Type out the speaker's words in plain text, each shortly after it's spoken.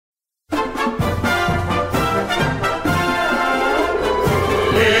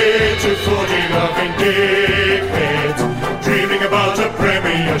two footy-loving dickheads, dreaming about a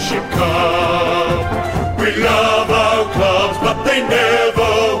Premiership Cup. We love our clubs, but they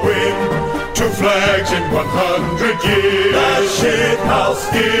never win. Two flags in 100 years. That shit house.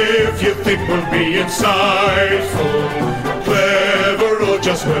 If you think we'll be insightful, clever, or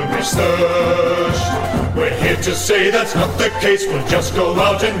just well researched, we're here to say that's not the case. We'll just go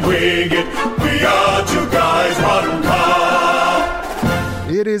out and wing it. We are two guys, one cup.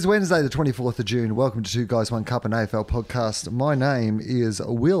 It is Wednesday, the 24th of June. Welcome to Two Guys, One Cup, an AFL podcast. My name is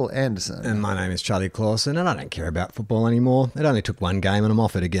Will Anderson. And my name is Charlie Clausen, and I don't care about football anymore. It only took one game and I'm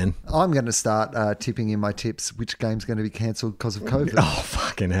off it again. I'm going to start tipping in my tips which game's going to be cancelled because of COVID. Oh,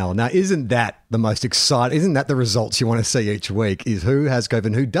 fucking hell. Now, isn't that the most exciting? Isn't that the results you want to see each week, is who has COVID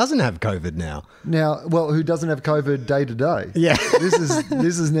and who doesn't have COVID now? Now, well, who doesn't have COVID day to day? Yeah.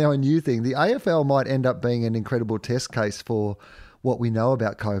 This is now a new thing. The AFL might end up being an incredible test case for what we know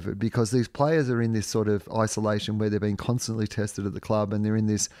about COVID, because these players are in this sort of isolation where they're being constantly tested at the club and they're in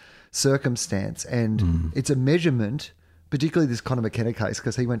this circumstance, and it's a measurement, particularly this Conor McKenna case,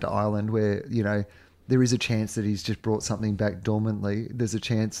 because he went to Ireland where, you know, there is a chance that he's just brought something back dormantly. There's a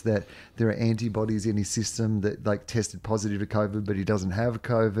chance that there are antibodies in his system that like tested positive to COVID, but he doesn't have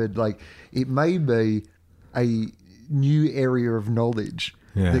COVID. Like, it may be a new area of knowledge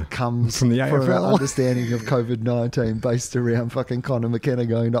that comes from the AFL. Our understanding of COVID-19 based around fucking Conor McKenna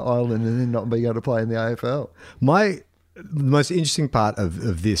going to Ireland and then not being able to play in the AFL. The most interesting part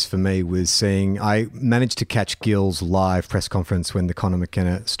of this for me was seeing, I managed to catch Gill's live press conference when the Conor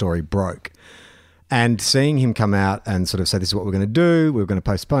McKenna story broke. And seeing him come out and sort of say, this is what we're going to do, we're going to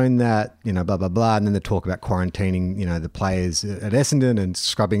postpone that, you know, blah, blah, blah. And then the talk about quarantining, you know, the players at Essendon and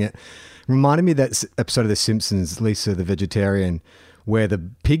scrubbing it, reminded me of that episode of The Simpsons, Lisa the Vegetarian, where the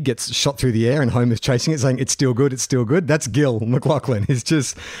pig gets shot through the air and Homer's chasing it saying, it's still good, it's still good. That's Gill McLachlan. He's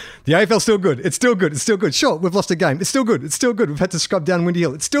just, the AFL's still good, it's still good, it's still good. Sure, we've lost a game, it's still good, it's still good. We've had to scrub down Windy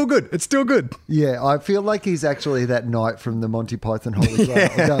Hill, it's still good, it's still good. Yeah, I feel like he's actually that knight from the Monty Python Holy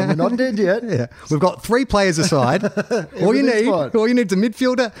Grail. Going, we're not dead yet. Yeah. We've got 3 players aside. all you need is a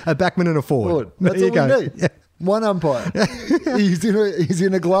midfielder, a backman and a forward. That's there all you go. we need. Yeah. One umpire. He's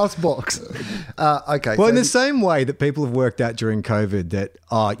in a glass box. Okay. Well, in the same way that people have worked out during COVID that,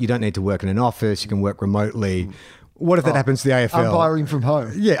 you don't need to work in an office, you can work remotely. What if that happens to the AFL? Umpiring from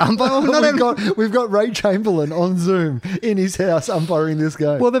home. Yeah, umpiring. We've got Ray Chamberlain on Zoom in his house umpiring this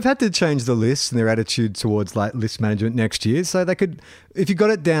game. Well, they've had to change the list and their attitude towards like list management next year. So they could, if you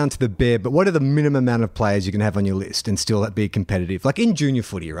got it down to the bare, but what are the minimum amount of players you can have on your list and still be competitive? Like in junior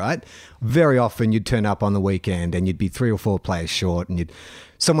footy, right? Very often you'd turn up on the weekend and you'd be 3 or 4 players short, and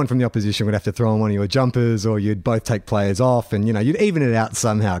someone from the opposition would have to throw on one of your jumpers, or you'd both take players off, and, you know, you'd even it out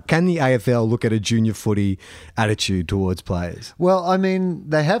somehow. Can the AFL look at a junior footy attitude towards players? Well, I mean,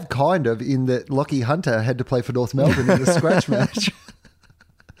 they have kind of, in that Lockie Hunter had to play for North Melbourne in a scratch match.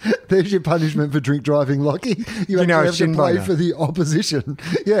 There's your punishment for drink driving, Lockie. You have to play for the opposition.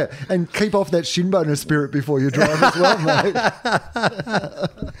 Yeah, and keep off that shin boner spirit before you drive as well, mate.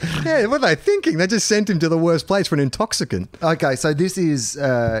 Yeah, what are they thinking? They just sent him to the worst place for an intoxicant. Okay, so this is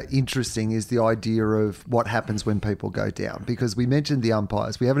interesting, is the idea of what happens when people go down. Because we mentioned the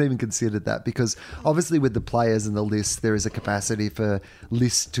umpires. We haven't even considered that, because obviously with the players and the lists, there is a capacity for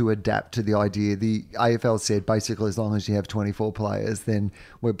lists to adapt to the idea. The AFL said basically as long as you have 24 players, then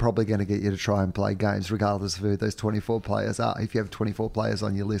we're probably going to get you to try and play games regardless of who those 24 players are. If you have 24 players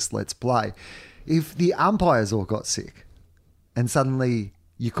on your list, let's play. If the umpires all got sick and suddenly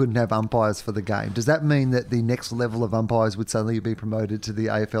you couldn't have umpires for the game, does that mean that the next level of umpires would suddenly be promoted to the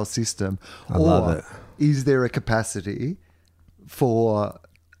AFL system? I love it. Is there a capacity for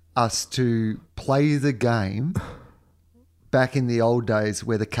us to play the game back in the old days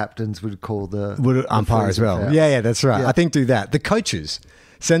where the captains would call the umpire as well? Yeah, that's right. Yeah. I think do that. The coaches.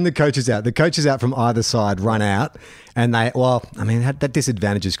 Send the coaches out. The coaches out from either side run out, and that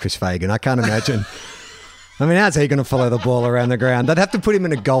disadvantages Chris Fagan. I can't imagine. I mean, how's he going to follow the ball around the ground? They'd have to put him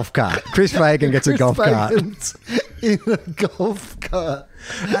in a golf cart. Chris Fagan gets a golf cart. In a golf cart.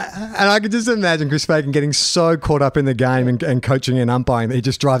 And I could just imagine Chris Fagan getting so caught up in the game and coaching and umpiring that he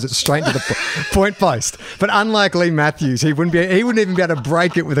just drives it straight to the point post. But unlike Lee Matthews, he wouldn't even be able to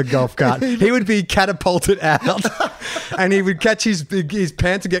break it with a golf cart. He would be catapulted out, and he would catch his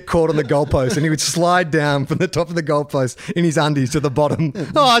pants and get caught on the goalpost, and he would slide down from the top of the goalpost in his undies to the bottom.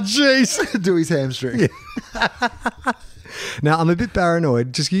 Oh, jeez. Do his hamstring. Yeah. Now, I'm a bit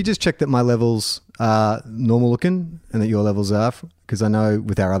paranoid. Can you just check that my levels are normal looking and that your levels are? Because I know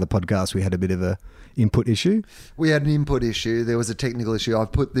with our other podcast, we had a bit of a input issue. We had an input issue. There was a technical issue.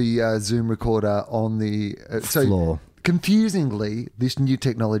 I've put the Zoom recorder on the floor. confusingly, this new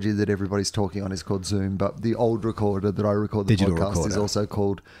technology that everybody's talking on is called Zoom, but the old recorder that I record the Digital podcast is recorder. also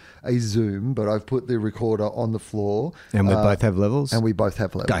called a Zoom, but I've put the recorder on the floor. And we both have levels? And we both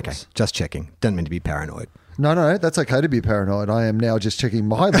have levels. Okay, just checking. Don't mean to be paranoid. No, that's okay to be paranoid. I am now just checking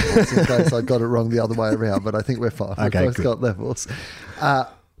my levels in case I got it wrong the other way around, but I think we're fine. Okay, We've both good. got levels.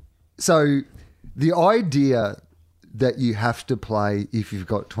 So the idea that you have to play if you've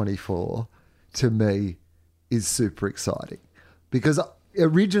got 24, to me, is super exciting. Because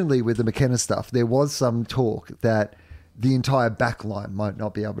originally with the McKenna stuff, there was some talk that the entire back line might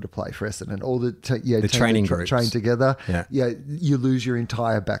not be able to play for Essendon. All the teams training that groups. train together. Yeah. You lose your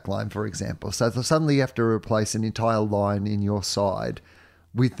entire back line, for example. So suddenly you have to replace an entire line in your side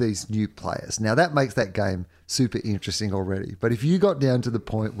with these new players. Now that makes that game super interesting already. But if you got down to the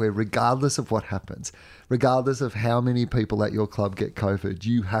point where regardless of what happens, regardless of how many people at your club get COVID,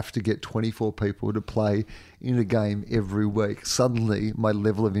 you have to get 24 people to play in a game every week. Suddenly, my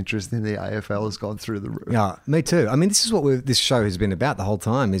level of interest in the AFL has gone through the roof. Yeah, me too. I mean, this is what this show has been about the whole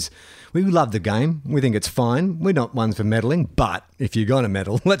time is we love the game. We think it's fine. We're not ones for meddling, but if you're going to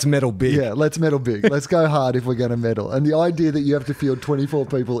meddle, let's meddle big. Yeah, let's meddle big. Let's go hard if we're going to meddle. And the idea that you have to field 24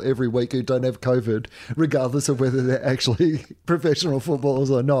 people every week who don't have COVID, regardless of whether they're actually professional footballers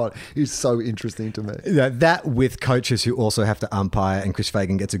or not, is so interesting to me. Yeah, that with coaches who also have to umpire and Chris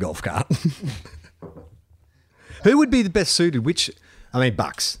Fagan gets a golf cart. Who would be the best suited?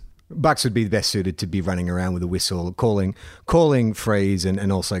 Bucks. Bucks would be the best suited to be running around with a whistle, calling frees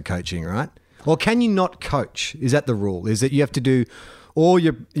and also coaching, right? Or can you not coach? Is that the rule? Is that you have to do all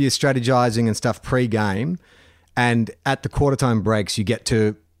your strategizing and stuff pre-game, and at the quarter time breaks you get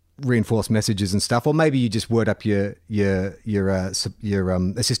to reinforce messages and stuff, or maybe you just word up your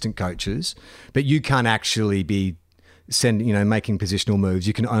assistant coaches, but you can't actually be making positional moves.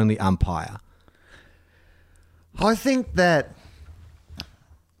 You can only umpire. I think that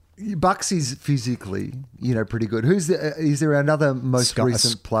Bucks is physically, pretty good. Is there another most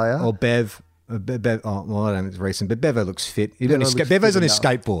recent player? Or Bev? Bev, I don't know if it's recent, but Bevo looks fit. Bevo's Bevo's on his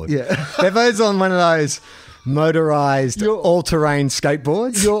enough. skateboard. Yeah. Bevo's on one of those motorized, all-terrain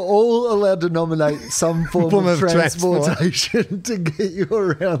skateboards. You're all allowed to nominate some form of transport. transportation to get you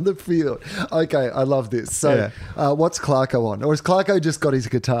around the field. Okay, I love this. So, what's Clarko on? Or has Clarko just got his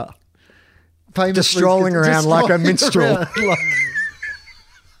guitar? Famously, Just strolling around like a minstrel. around like-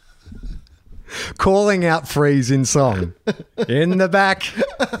 Calling out frees in song. In the back.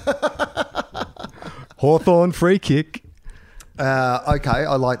 Hawthorn free kick. Okay,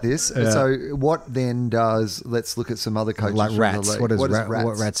 I like this. So what then does, let's look at some other coaches Like from Rats. the league. What is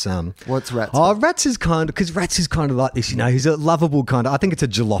Rats? Rats? What's Rats? Oh, Rats is because Rats is kind of like this, he's a lovable kind of, I think it's a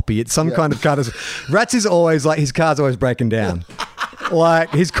jalopy. It's some kind of Rats is always like, his car's always breaking down. Like,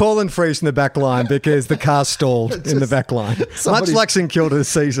 he's calling frees in the back line because the car's stalled in the back line. Much like St Kilda this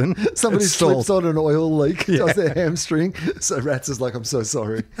season. Somebody it's stalled. slips on an oil leak, does their hamstring. So Rats is like, I'm so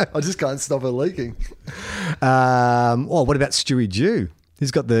sorry. I just can't stop it leaking. What about Stewie Dew?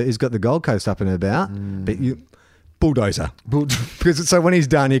 He's got the Gold Coast up and about. But bulldozer. Because so when he's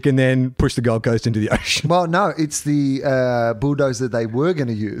done, he can then push the Gold Coast into the ocean. Well, no, it's the bulldozer they were going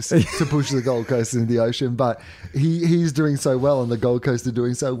to use to push the Gold Coast into the ocean, but he's doing so well and the Gold Coast are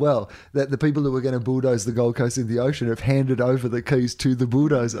doing so well that the people who were going to bulldoze the Gold Coast into the ocean have handed over the keys to the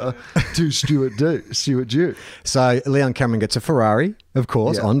bulldozer to Stuart Dew. So Leon Cameron gets a Ferrari, of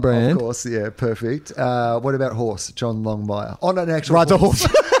course, on brand. Of course, yeah, perfect. What about horse, John Longmire? On an actual Rides a horse.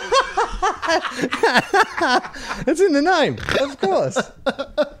 It's in the name, of course.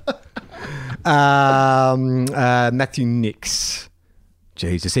 Matthew Nix.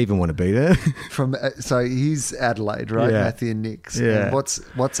 Jeez, does he even want to be there? So he's Adelaide, right? Yeah. Matthew Nix. Yeah. And what's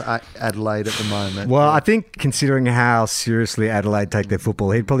Adelaide at the moment? Well, I think considering how seriously Adelaide take their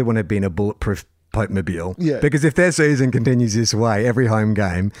football, he'd probably want to be in a bulletproof Pope-mobile. Yeah. Because if their season continues this way, every home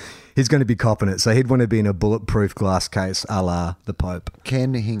game, he's going to be copping it. So he'd want to be in a bulletproof glass case a la the Pope.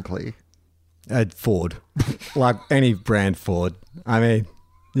 Ken Hinkley. Ford. Like any brand Ford. I mean,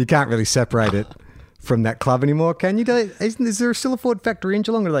 you can't really separate it from that club anymore, can you? Is there still a Ford factory in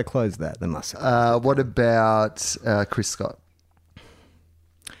Geelong, or do they close that? They must have. What about Chris Scott?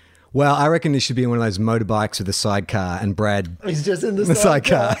 Well, I reckon he should be in one of those motorbikes with a sidecar, and Brad He's just in the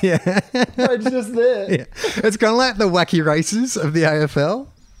sidecar. Yeah. Brad's just there. Yeah. It's kind of like the wacky races of the AFL.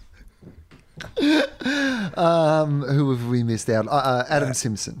 Who have we missed out? Adam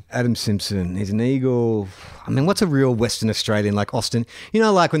Simpson. Adam Simpson. He's an Eagle. I mean, what's a real Western Australian like Austin?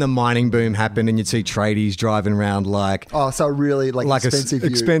 Like when the mining boom happened and you'd see tradies driving around like... Oh, so really like expensive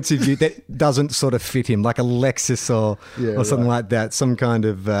ute. Expensive ute that doesn't sort of fit him, like a Lexus or something like that. Some kind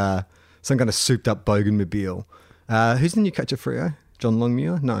of souped up bogeymobile. Who's the new coach of Freo? John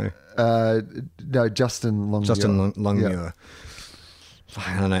Longmuir? No. No, Justin Longmuir. Justin Longmuir.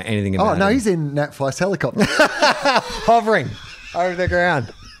 I don't know anything about him. He's in Nat Fly's helicopter. Hovering over the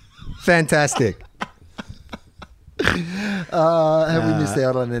ground. Fantastic. Have we missed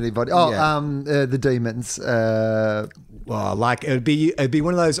out on anybody? The Demons. Well, like it'd be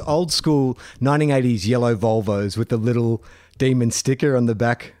one of those old school 1980s yellow Volvos with the little demon sticker on the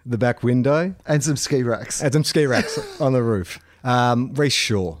back window And some ski racks. and some ski racks on the roof. Reece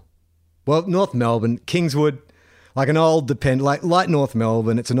Shaw. Well, North Melbourne, Kingswood, like an old like North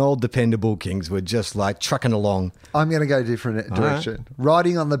Melbourne. It's an old dependable Kingswood, just like trucking along. I'm going to go a different direction.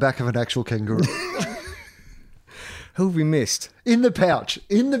 Riding on the back of an actual kangaroo. Who have we missed? In the pouch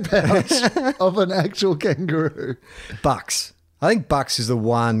of an actual kangaroo. Bucks. I think Bucks is the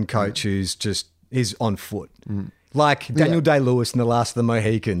one coach who's just is on foot. Like Daniel Day-Lewis in The Last of the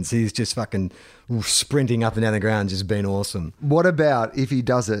Mohicans. He's just fucking sprinting up and down the ground, just being awesome. What about if he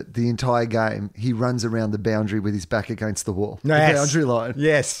does it the entire game, he runs around the boundary with his back against the wall? Yes. The boundary line.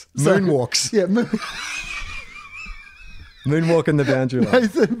 Yes. So- Moonwalks. Yeah, Moonwalking the boundary line.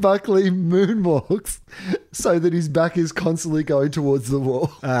 Nathan Buckley moonwalks so that his back is constantly going towards the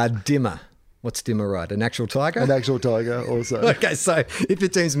wall. Dimmer. What's Dimmer ride? An actual tiger? An actual tiger also. Okay, so if your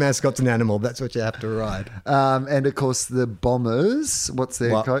team's mascot's an animal, that's what you have to ride. And of course the Bombers. What's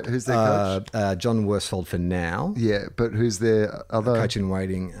their coach? Who's their coach? John Worsfold for now. Yeah, but who's their other Coach in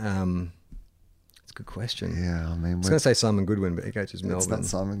waiting. That's a good question. Yeah, I mean, I was going to say Simon Goodwin, but he coaches Melbourne. it's not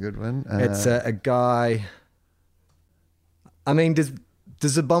Simon Goodwin. It's a guy. I mean, does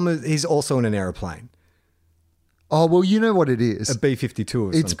the Bombers? He's also in an aeroplane, oh well, you know what it is. a B-52 or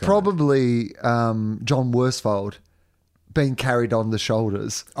It's some kind. probably John Worsfold being carried on the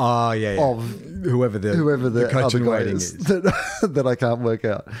shoulders Oh yeah. of whoever the coach other in guy waiting is is. that I can't work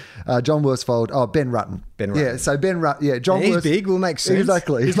out. John Worsfold. Oh, Ben Rutten. Ben Yeah, Rutten. so Ben Rutten. Yeah, John. He's big. Will make sense.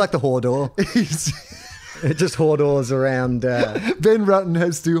 Exactly. He's like the Hordor. He's- It just Hordors around. Ben Rutten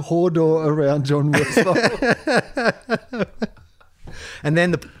has to Hordor around John Worsfold. And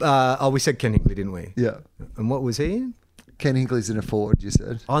then we said Ken Hinkley, didn't we? Yeah. And what was he in? Ken Hinkley's in a Ford, you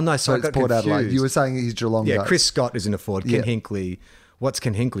said. Oh no, so I it's got Port Adelaide. confused. You were saying he's Geelong. Yeah, guys. Chris Scott is in a Ford. Ken Yeah. Hinkley. What's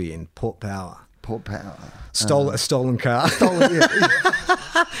Ken Hinkley in? Port Power. Port Power. A stolen car. Yeah.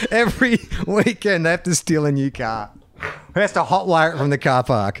 Every weekend they have to steal a new car. Who has to hotwire it from the car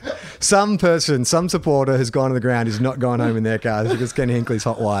park? Some supporter has gone to the ground, is not going home in their cars because Ken Hinkley's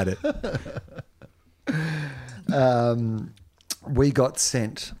hotwired it. We got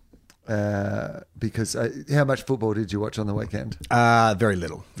sent because how much football did you watch on the weekend? Very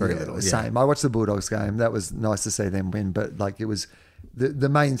little. Very Yeah, little. Yeah. Same. I watched the Bulldogs game. That was nice to see them win, but like it was the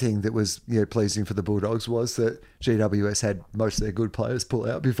main thing that was pleasing for the Bulldogs was that GWS had most of their good players pull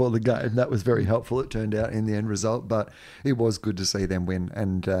out before the game. That was very helpful. It turned out in the end result, but it was good to see them win,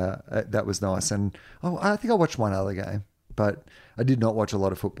 and that was nice. And I think I watched one other game, but I did not watch a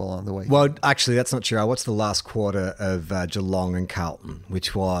lot of football on the weekend. Well, actually, that's not true. I watched the last quarter of Geelong and Carlton,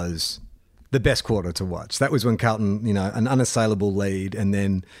 which was the best quarter to watch. That was when Carlton, an unassailable lead, and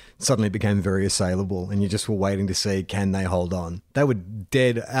then suddenly became very assailable, and you just were waiting to see, can they hold on? They were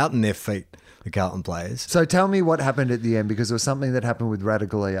dead out in their feet, the Carlton players. So tell me what happened at the end, because there was something that happened with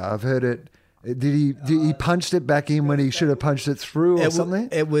Radaglia. I've heard it. Did he punched it back in when he should have punched it through or something?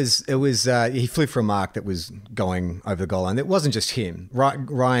 It was he flew for a mark that was going over the goal line. It wasn't just him.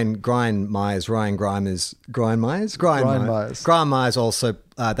 Grime Myers also,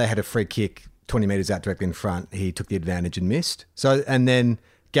 they had a free kick 20 metres out directly in front. He took the advantage and missed. So, and then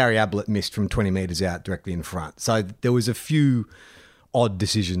Gary Ablett missed from 20 metres out directly in front. So there was a few odd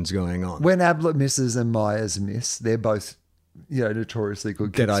decisions going on. When Ablett misses and Myers miss, they're both notoriously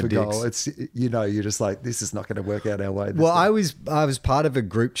good kicks Dead-eyed for dicks. goal. It's you're just like, this is not going to work out our way. Well, I was part of a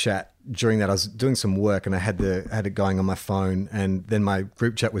group chat during that. I was doing some work and I had it going on my phone, and then my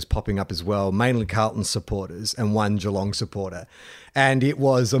group chat was popping up as well, mainly Carlton supporters and one Geelong supporter. And it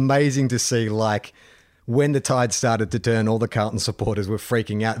was amazing to see, like, when the tide started to turn, all the Carlton supporters were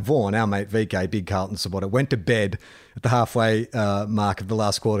freaking out. Vaughan, our mate VK, big Carlton supporter, went to bed at the halfway mark of the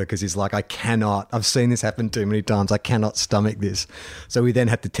last quarter because he's like, I've seen this happen too many times. I cannot stomach this. So we then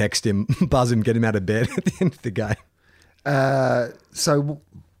had to text him, buzz him, get him out of bed at the end of the game.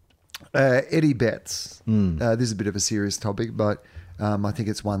 Eddie Betts. This is a bit of a serious topic, but I think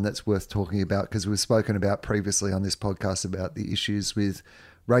it's one that's worth talking about because we've spoken about previously on this podcast about the issues with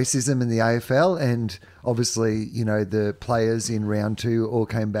racism in the AFL, and obviously, the players in round 2 all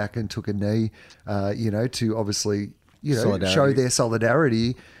came back and took a knee, to obviously, show their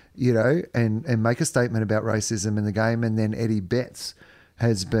solidarity, and make a statement about racism in the game. And then Eddie Betts,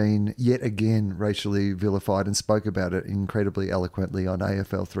 has been yet again racially vilified and spoke about it incredibly eloquently on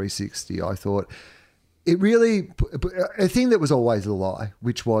AFL 360. I thought it really, a thing that was always a lie,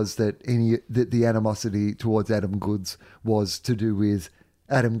 which was that the animosity towards Adam Goodes was to do with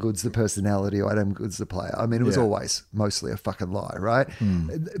Adam Goodes the personality or Adam Goodes the player. I mean, it was always mostly a fucking lie, right?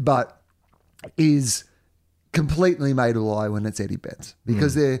 But is completely made a lie when it's Eddie Betts.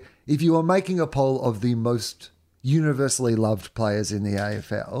 Because if you are making a poll of the most universally loved players in the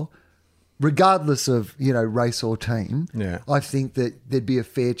AFL, regardless of, race or team, I think that there'd be a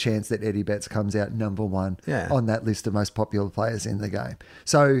fair chance that Eddie Betts comes out number one on that list of most popular players in the game.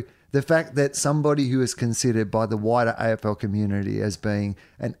 So the fact that somebody who is considered by the wider AFL community as being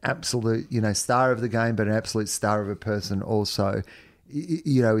an absolute, star of the game, but an absolute star of a person also,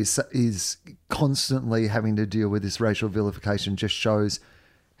 is constantly having to deal with this racial vilification just shows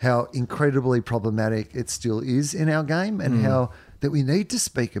how incredibly problematic it still is in our game and how that we need to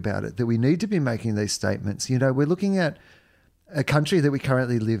speak about it, that we need to be making these statements. We're looking at a country that we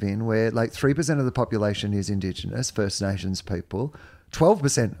currently live in where like 3% of the population is Indigenous, First Nations people,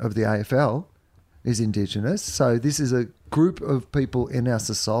 12% of the AFL is Indigenous. So this is a group of people in our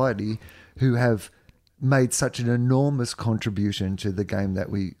society who have made such an enormous contribution to the game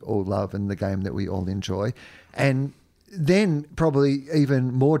that we all love and the game that we all enjoy. And then probably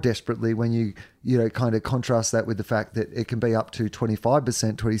even more desperately when you kind of contrast that with the fact that it can be up to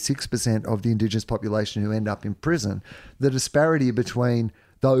 25%, 26% of the Indigenous population who end up in prison. The disparity between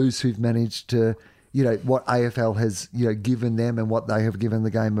those who've managed to, what AFL has, given them and what they have given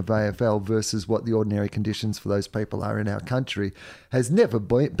the game of AFL versus what the ordinary conditions for those people are in our country has never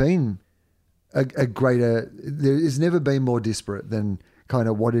been a greater, there has never been more disparate than kind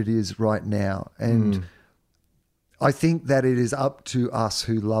of what it is right now. And I think that it is up to us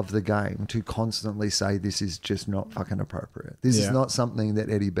who love the game to constantly say this is just not fucking appropriate. This is not something that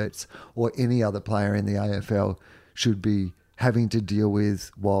Eddie Betts or any other player in the AFL should be having to deal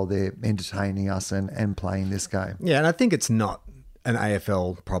with while they're entertaining us and playing this game. Yeah, and I think it's not an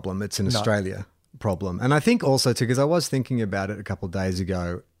AFL problem. It's an Australia problem. And I think also too, because I was thinking about it a couple of days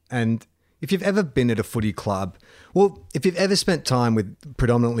ago, and if you've ever been at a footy club, well, if you've ever spent time with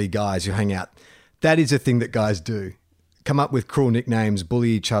predominantly guys who hang out, that is a thing that guys do. Come up with cruel nicknames, bully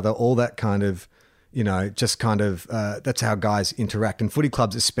each other, all that kind of, that's how guys interact. And footy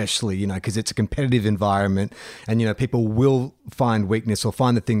clubs especially, because it's a competitive environment and, people will find weakness or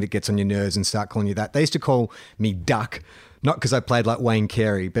find the thing that gets on your nerves and start calling you that. They used to call me Duck, not because I played like Wayne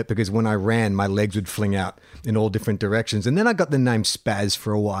Carey, but because when I ran, my legs would fling out in all different directions. And then I got the name Spaz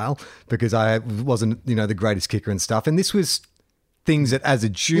for a while because I wasn't, the greatest kicker and stuff. And this was things that as a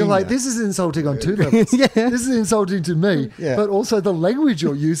junior... You're like, this is insulting on two levels. This is insulting to me, but also the language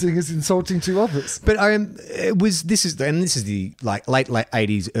you're using is insulting to others. But this is the late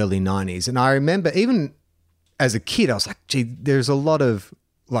 80s, early 90s. And I remember even as a kid, I was like, gee, there's a lot of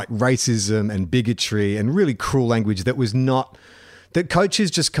like racism and bigotry and really cruel language that was not... That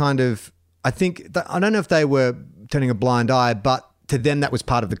coaches just kind of... I don't know if they were turning a blind eye, but to them that was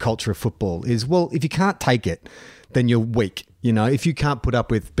part of the culture of football is, well, if you can't take it, then you're weak. If you can't put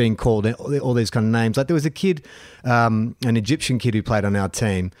up with being called all these kind of names. Like there was a kid, an Egyptian kid who played on our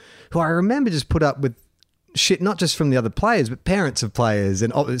team, who I remember just put up with shit, not just from the other players, but parents of players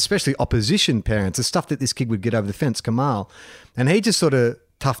and especially opposition parents, the stuff that this kid would get over the fence, Kamal. And he just sort of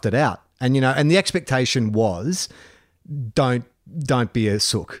toughed it out. And, and the expectation was don't be a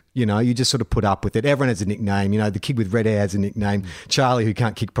sook. You just sort of put up with it. Everyone has a nickname. The kid with red hair has a nickname. Charlie, who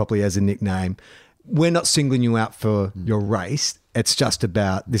can't kick properly, has a nickname. We're not singling you out for your race. It's just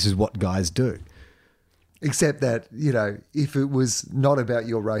about this is what guys do. Except that, if it was not about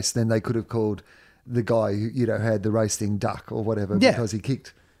your race, then they could have called the guy who, had the race thing Duck or whatever because he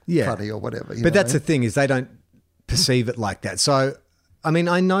kicked funny or whatever. But that's the thing is they don't perceive it like that. So, I mean,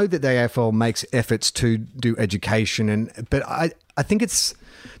 I know that the AFL makes efforts to do education, but I think it's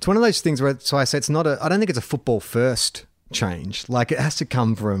one of those things where, so I say I don't think it's a football first change. Like it has to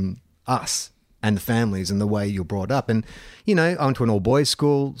come from us and the families and the way you're brought up. And, I went to an all-boys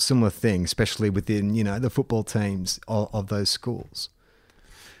school, similar thing, especially within, the football teams of those schools.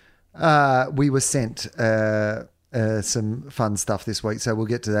 We were sent some fun stuff this week, so we'll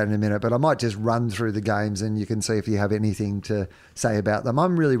get to that in a minute. But I might just run through the games and you can see if you have anything to say about them.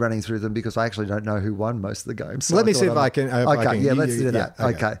 I'm really running through them because I actually don't know who won most of the games. So let me see if I can. Let's do that. Yeah,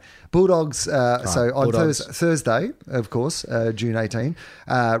 okay. Bulldogs, so on Thursday, of course, June 18,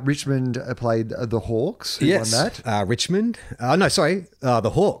 Richmond played the Hawks. Who won that? Richmond.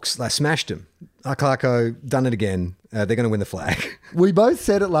 The Hawks. They smashed them. Clarko, done it again. They're going to win the flag. We both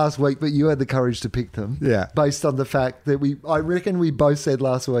said it last week, but you had the courage to pick them. Yeah. Based on the fact that I reckon we both said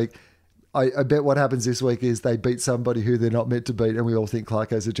last week, I bet what happens this week is they beat somebody who they're not meant to beat, and we all think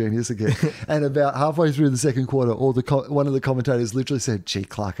Clarko's a genius again. And about halfway through the second quarter, one of the commentators literally said, "Gee,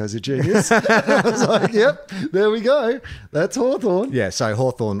 Clarko's a genius." I was like, "Yep, there we go. That's Hawthorn." Yeah, so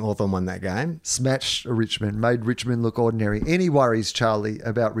Hawthorn won that game. Smashed Richmond, made Richmond look ordinary. Any worries, Charlie,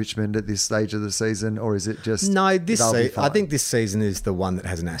 about Richmond at this stage of the season, or is it just No, they'll be fine? I think this season is the one that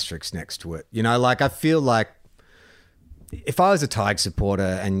has an asterisk next to it. You know, like I feel like if I was a Tigers supporter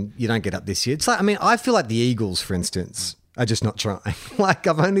and you don't get up this year, it's like, I mean, I feel like the Eagles, for instance, are just not trying. Like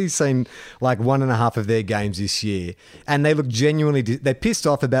I've only seen like 1.5 of their games this year, and they look genuinely, they're pissed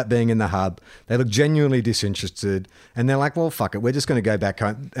off about being in the hub. They look genuinely disinterested, and they're like, well, fuck it. We're just going to go back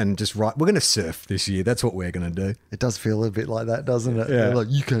home and we're going to surf this year. That's what we're going to do. It does feel a bit like that, doesn't it? Yeah. They're like,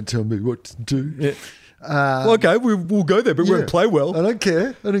 you can't tell me what to do. Yeah. Well, okay, we'll go there, but we won't play well. I don't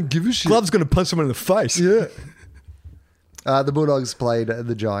care. I don't give a shit. Glove's going to punch someone in the face. Yeah. The Bulldogs played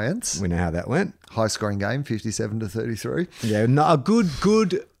the Giants. We know how that went. High scoring game, 57-33. Yeah, no, a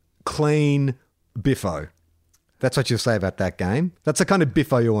good, clean biffo. That's what you'll say about that game. That's the kind of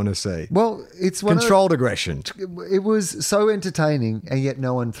biffo you want to see. Well, it's one Controlled aggression. It was so entertaining, and yet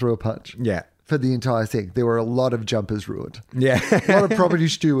no one threw a punch. Yeah. For the entire thing. There were a lot of jumpers ruined. Yeah. A lot of property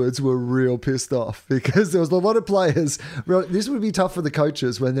stewards were real pissed off because there was a lot of players. This would be tough for the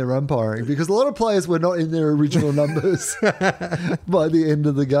coaches when they're umpiring because a lot of players were not in their original numbers by the end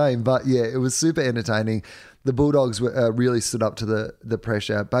of the game. But yeah, it was super entertaining. The Bulldogs really stood up to the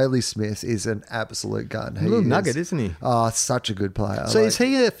pressure. Bailey Smith is an absolute gun. A little nugget, isn't he? Oh, such a good player. So is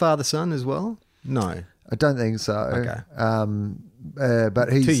he a father-son as well? No. I don't think so. Okay.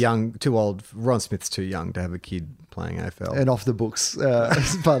 But he's too young, too old. Ron Smith's too young to have a kid playing AFL. And off the books,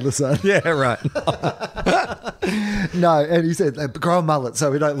 father-son. Yeah, right. No, and he said, grow a mullet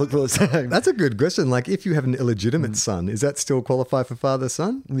so we don't look the same. That's a good question. Like, if you have an illegitimate son, is that still qualify for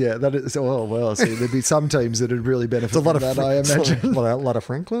father-son? Yeah, that is. Oh, well, see, there'd be some teams that would really benefit from that, I imagine. A lot of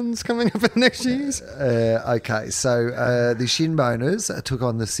Franklins coming up in the next years. Okay, so the Shinboners took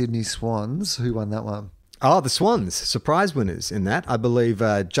on the Sydney Swans. Who won that one? Oh, the Swans, surprise winners in that. I believe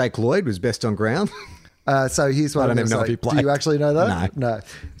Jake Lloyd was best on ground. So here's what I don't even know if he played. Do you actually know that? No.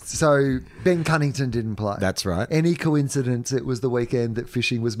 So Ben Cunnington didn't play. That's right. Any coincidence it was the weekend that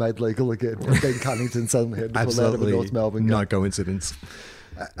fishing was made legal again and Ben Cunnington suddenly had to pull out of a North Melbourne game? No coincidence.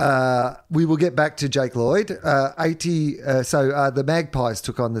 We will get back to Jake Lloyd. The Magpies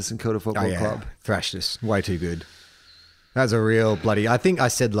took on the St Kilda Football Club. Thrashed us. Way too good. That was a real bloody... I think I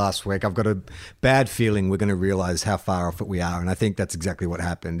said last week, I've got a bad feeling we're going to realise how far off it we are. And I think that's exactly what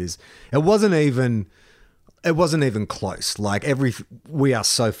happened. It wasn't even close. Like we are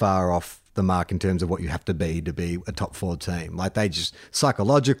so far off the mark in terms of what you have to be a top 4 team. Like they just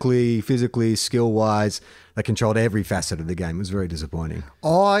psychologically, physically, skill-wise, they controlled every facet of the game. It was very disappointing.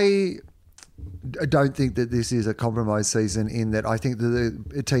 I don't think that this is a compromise season in that I think that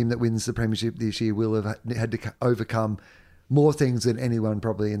the team that wins the premiership this year will have had to overcome more things than anyone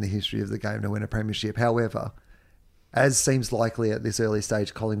probably in the history of the game to win a premiership. However, as seems likely at this early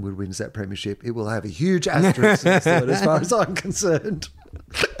stage, Collingwood wins that premiership. It will have a huge asterisk next to it as far as I'm concerned.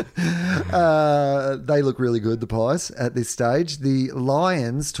 They look really good, the Pies, at this stage. The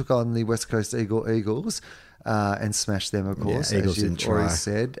Lions took on the West Coast Eagles and smashed them, of course, Eagles as you've didn't already try.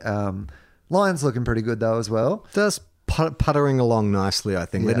 said. Lions looking pretty good, though, as well. Just puttering along nicely, I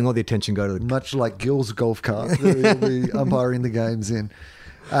think, letting all the attention go to the... Much like Gill's golf cart that he'll be umpiring the games in.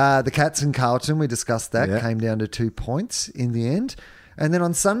 The Cats and Carlton, we discussed that, came down to 2 points in the end. And then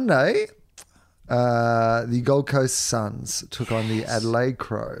on Sunday, the Gold Coast Suns took on the Adelaide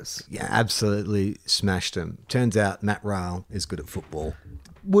Crows. Yeah, absolutely smashed them. Turns out Matt Ryle is good at football.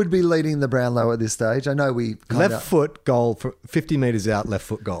 Would be leading the Brownlow at this stage. I know we Left foot goal, 50 metres out, left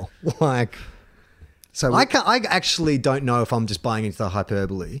foot goal. Like... So I actually don't know if I'm just buying into the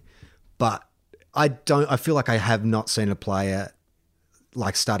hyperbole, but I feel like I have not seen a player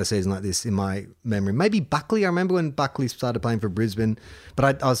like start a season like this in my memory. Maybe Buckley. I remember when Buckley started playing for Brisbane,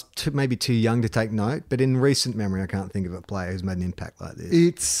 but I was maybe too young to take note. But in recent memory, I can't think of a player who's made an impact like this.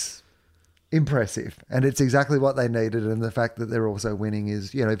 It's impressive, and it's exactly what they needed. And the fact that they're also winning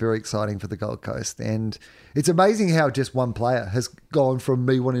is, very exciting for the Gold Coast. And it's amazing how just one player has gone from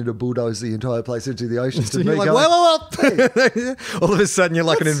me wanting to bulldoze the entire place into the ocean to me You're like, going, well. All of a sudden, you're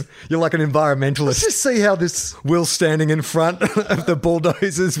like an environmentalist. let's just see how this Will standing in front of the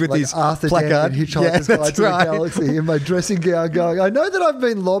bulldozers with his Arthur placard. Dent in Hitchhiker's Guide that's to right. the Galaxy in my dressing gown going, I know that I've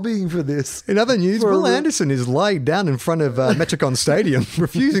been lobbying for this. In other news, For a Will little- Anderson is laid down in front of Metricon Stadium,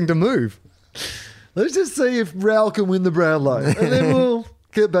 refusing to move. Let's just see if Raul can win the Brownlow. And then we'll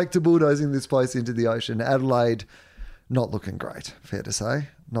get back to bulldozing this place into the ocean. Adelaide, not looking great, fair to say.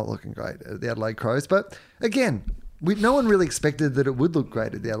 Not looking great at the Adelaide Crows. But again, no one really expected that it would look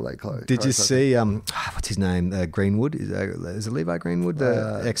great at the Adelaide Crows. Did you see, what's his name? Greenwood? Is it Levi Greenwood?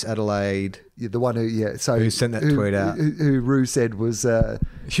 The ex-Adelaide... Yeah, the one who sent that tweet out. Who Rue said was...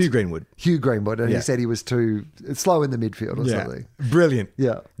 Hugh Greenwood. Hugh Greenwood. And he said he was too slow in the midfield or something. Brilliant.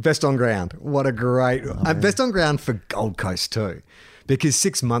 Yeah. Best on ground. What a great... best on ground for Gold Coast too. Because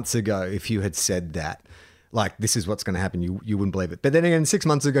 6 months ago, if you had said that, like, this is what's going to happen, you wouldn't believe it. But then again, 6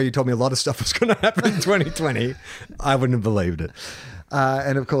 months ago, you told me a lot of stuff was going to happen in 2020. I wouldn't have believed it.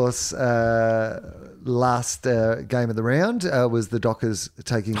 And of course, last game of the round was the Dockers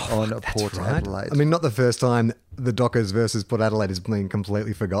taking on Port Adelaide. I mean, not the first time the Dockers versus Port Adelaide has been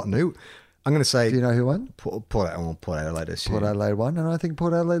completely forgotten. I'm going to say... Do you know who won? Port Adelaide. Port Adelaide won, and I think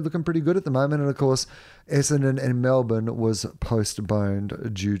Port Adelaide looking pretty good at the moment. And of course, Essendon and Melbourne was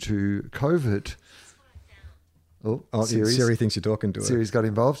postponed due to COVID. Siri thinks you're talking to her. Siri's got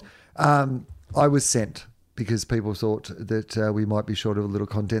involved. I was sent because people thought that we might be short of a little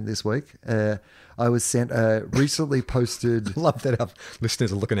content this week. I was sent a recently posted... Love that our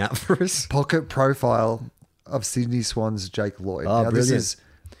listeners are looking out for us. Pocket profile of Sydney Swans Jake Lloyd. Oh, brilliant.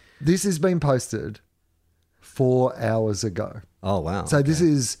 This has been posted 4 hours ago. Oh, wow. So this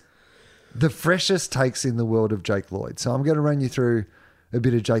is the freshest takes in the world of Jake Lloyd. So I'm going to run you through a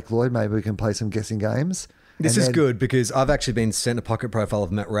bit of Jake Lloyd. Maybe we can play some guessing games. This is good because I've actually been sent a pocket profile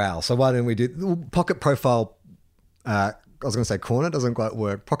of Matt Rowell. So why don't we do pocket profile? I was going to say corner, doesn't quite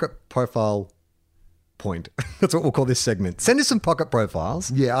work. Pocket profile point. That's what we'll call this segment. Send us some pocket profiles.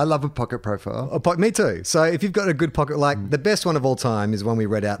 Yeah, I love a pocket profile. Me too. So if you've got a good pocket, like the best one of all time is one we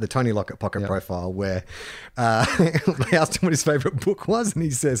read out, the Tony Lockett pocket profile, where they asked him what his favourite book was, and he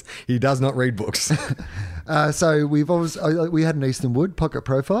says he does not read books. So we had an Eastern Wood pocket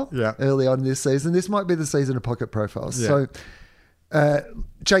profile early on this season. This might be the season of pocket profiles. Yeah. So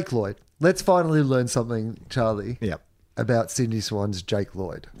Jake Lloyd. Let's finally learn something, Charlie, about Sydney Swans Jake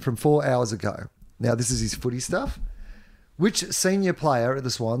Lloyd from 4 hours ago. Now, this is his footy stuff. Which senior player at the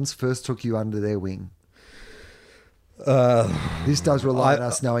Swans first took you under their wing? This does rely on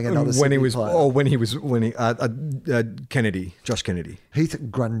us knowing another Sydney player. Kennedy, Josh Kennedy. Heath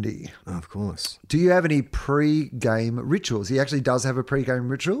Grundy. Oh, of course. Do you have any pre-game rituals? He actually does have a pre-game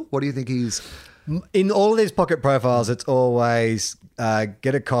ritual. What do you think he's... In all of these pocket profiles, it's always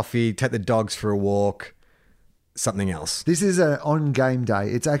get a coffee, take the dogs for a walk, something else. This is on game day.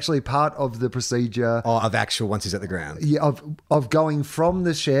 It's actually part of the procedure. Oh, of actual once he's at the ground. Yeah, of going from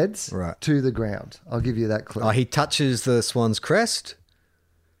the sheds right to the ground. I'll give you that clue. He touches the Swan's crest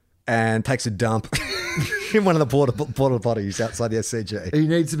and takes a dump in one of the porta potties outside the SCG. He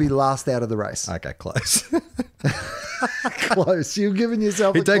needs to be last out of the race. Okay, close. Close. You've given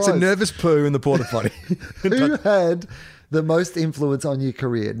yourself He takes a nervous poo in the porta potty. Who had the most influence on your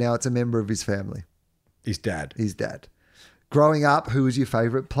career? Now it's a member of his family. His dad. Growing up, who was your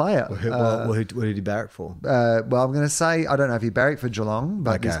favourite player? What did he barrack for? Well, I'm going to say, I don't know if he barracked for Geelong,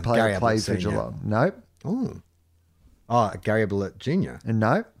 but this player played for Geelong. Nope. Gary Ablett Jr. And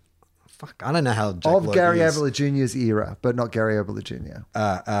no. Fuck, I don't know how Jake of Lloyd Gary is. Ablett Jr.'s era, but not Gary Ablett Jr.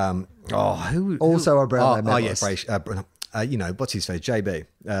 Who? Also a Brownlow medalist. Yes, what's his face? JB.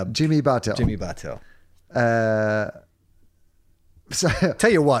 Jimmy Bartell. So, tell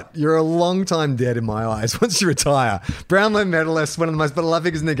you what, you're a long time dead in my eyes once you retire. Brownlow medalist, one of the most beloved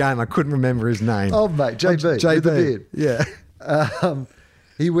figures in the game. I couldn't remember his name. Oh, mate, JB. With the beard. Yeah.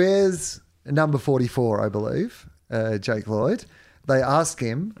 He wears number 44, I believe, Jake Lloyd. They ask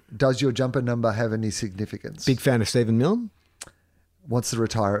him, does your jumper number have any significance? Big fan of Stephen Milne. Wants to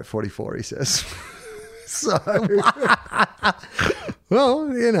retire at 44, he says. So, well,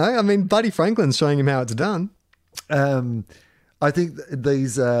 Buddy Franklin's showing him how it's done. I think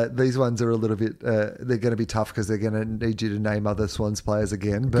these ones are a little bit, they're going to be tough because they're going to need you to name other Swans players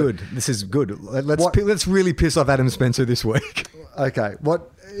again. But good. This is good. Let's really piss off Adam Spencer this week. Okay.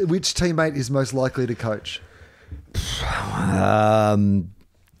 Which teammate is most likely to coach? I'm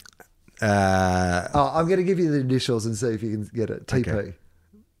going to give you the initials and see if you can get it. TP. Okay.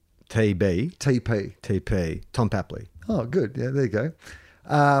 TB. TP. Tom Papley. Oh, good. Yeah, there you go.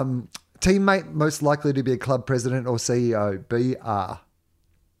 Teammate most likely to be a club president or CEO? BR.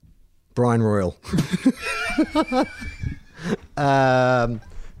 Brian Royal.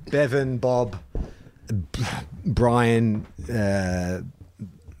 Bevan, Bob, Brian,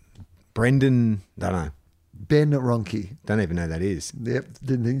 Brendan, don't know. Ben Ronke. Don't even know who that is. Yep,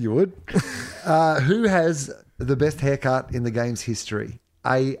 didn't think you would. Who has the best haircut in the game's history?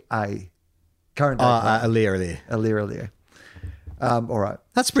 AA. Current day player. Alir. Alir. All right.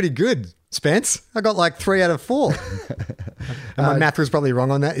 That's pretty good, Spence. I got like 3 out of 4. And my math was probably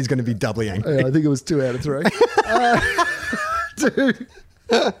wrong on that. He's going to be doubly angry. Yeah, I think it was 2 out of 3.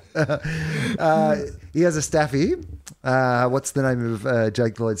 He has a staffy. What's the name of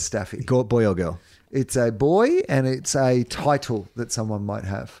Jake Lloyd's staffy? Boy or girl? It's a boy, and it's a title that someone might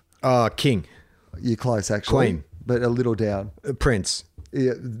have. King. You're close, actually. Queen. But a little down. Prince.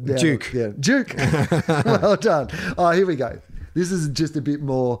 Yeah, Duke. Yeah, Duke. Well done. Oh, here we go. This is just a bit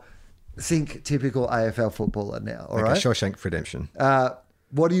more, think typical AFL footballer now. All right. Shawshank Redemption.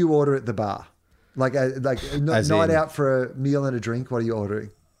 What do you order at the bar? Like a night out for a meal and a drink. What are you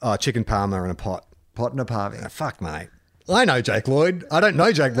ordering? Chicken parma and a pot. Pot and a palmy. Fuck, mate. I know Jake Lloyd. I don't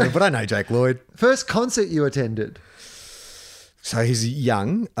know Jake Lloyd, but I know Jake Lloyd. First concert you attended? So he's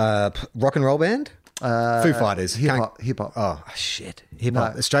young. Rock and roll band? Foo Fighters. Hip hop. Oh, shit. Hip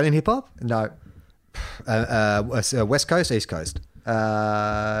hop. No. Australian hip hop? No. West Coast, East Coast?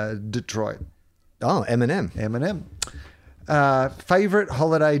 Detroit. Oh, Eminem. Favorite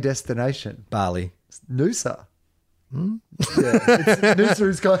holiday destination? Bali. Noosa. Yeah, Noosa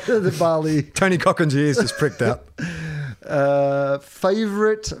is kind of the Bali. Tony Cochran's ears just pricked up.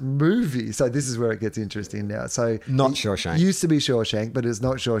 Favorite movie? So this is where it gets interesting now. So Not Shawshank. Used to be Shawshank, but it's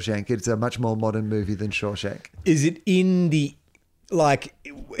not Shawshank. It's a much more modern movie than Shawshank. Is it in the... Like,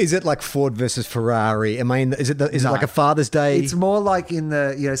 is it like Ford versus Ferrari? Am I in? Is it like a Father's Day? It's more like in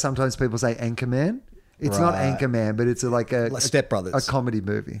the, sometimes people say Anchorman. It's not Right. Anchorman, but it's like Step Brothers. a comedy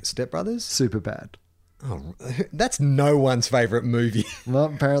movie. Step Brothers? Super bad. Oh, that's no one's favourite movie. Well,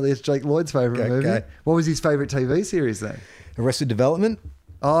 apparently it's Jake Lloyd's favourite movie. Okay. What was his favourite TV series then? Arrested Development?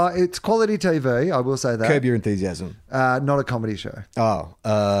 Oh, it's quality TV, I will say that. Curb Your Enthusiasm. Not a comedy show. Oh,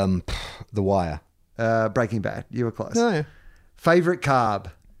 The Wire. Breaking Bad. You were close. Oh, yeah. Favourite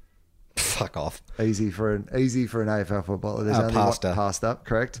carb? Fuck off. Easy for an AFL footballer. There's only pasta. one pasta,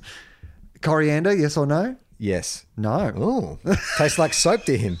 correct. Coriander, yes or no? Yes. No. Oh, tastes like soap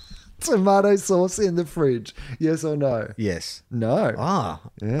to him. Tomato sauce in the fridge, yes or no? Yes. No. Ah,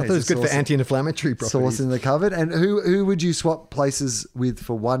 Yeah, I thought it's it was a good for sauce- anti-inflammatory properties. Sauce in the cupboard. And who would you swap places with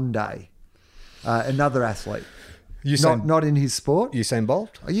for one day? Another athlete. Not in his sport. Usain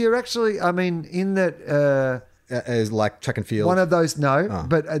Bolt? You're actually, in that... As like track and field. one of those, no,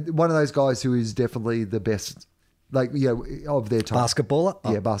 but one of those guys who is definitely the best, of their time. Basketballer?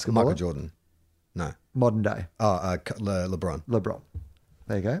 Yeah, basketballer. Michael Jordan. No. Modern day. LeBron. LeBron.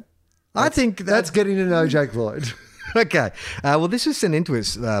 There you go. I think That's getting to know Jake Lloyd. Okay. Well, this was sent in to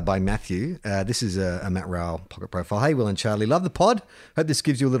us by Matthew. This is a Matt Rowell pocket profile. Hey, Will and Charlie. Love the pod. Hope this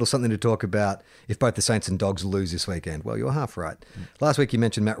gives you a little something to talk about if both the Saints and Dogs lose this weekend. Well, you're half right. Last week you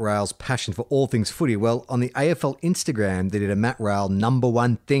mentioned Matt Rowell's passion for all things footy. Well, on the AFL Instagram, they did a Matt Rowell number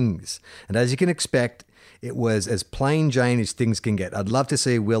one things. And as you can expect, it was as plain Jane as things can get. I'd love to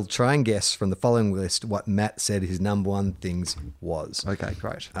see Will try and guess from the following list what Matt said his number one things was. Okay,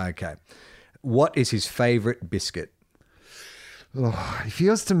 great. Okay. What is his favourite biscuit? Oh, it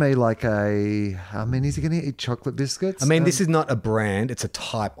feels to me like is he going to eat chocolate biscuits? This is not a brand; it's a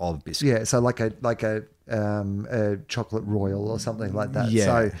type of biscuit. Yeah, so like a chocolate royal or something like that. Yeah.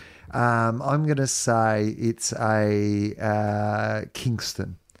 So I'm going to say it's a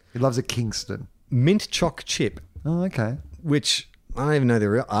Kingston. He loves a Kingston. Mint choc chip, Oh, okay. which I don't even know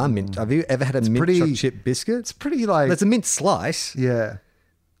there are mint. Have you ever had a mint pretty- choc chip biscuit? It's pretty like... That's a mint slice. yeah.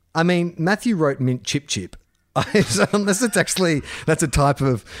 Matthew wrote mint chip. So unless that's a type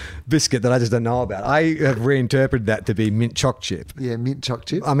of biscuit that I just don't know about. I have reinterpreted that to be mint choc chip. Yeah, mint choc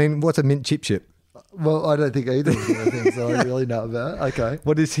chip. What's a mint chip? Well, I don't think either of the things that I really know about. Okay.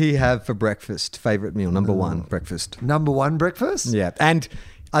 What does he have for breakfast? Favorite meal, number one, breakfast. Number one breakfast? Yeah, and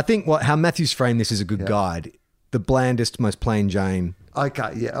I think how Matthew's framed this is a good guide. The blandest, most plain Jane.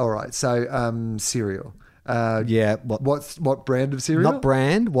 Okay, yeah, all right. So cereal. Yeah. What brand of cereal? Not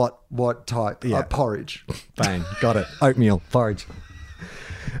brand. What type? Yeah. Porridge. Bang. Got it. Oatmeal. Porridge.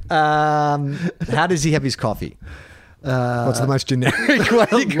 How does he have his coffee? What's the most generic way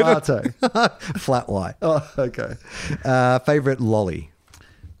you could Latte. Flat white. Oh, okay. Favorite lolly.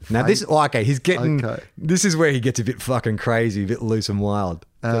 Now he's getting. Okay. This is where he gets a bit fucking crazy, a bit loose and wild.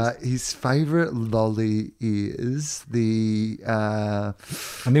 His favourite lolly is the...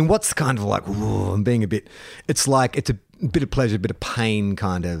 What's kind of like, I'm being a bit... It's like, it's a bit of pleasure, a bit of pain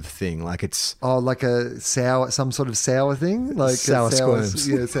kind of thing. Like it's... like some sort of sour thing? Like Sour squirms.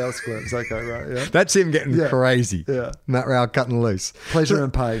 Yeah, sour squirms. Okay, right, yeah. That's him getting crazy. Yeah. Matt Rowell cutting loose. Pleasure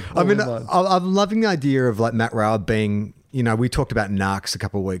and pain. all in one. I'm loving the idea of like Matt Rowell being, we talked about Narcs a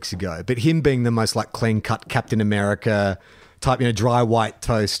couple of weeks ago, but him being the most like clean cut Captain America type, dry white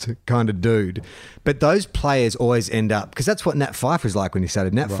toast kind of dude. But those players always end up, because that's what Nat Fife was like when he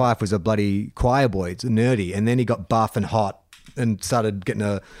started. Nat Fife was a bloody choir boy, it's nerdy, and then he got buff and hot and started getting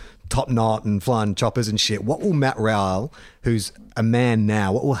a top knot and flying choppers and shit. What will Matt Rowell, who's a man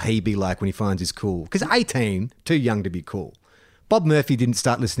now, what will he be like when he finds his cool? Because 18, too young to be cool. Bob Murphy didn't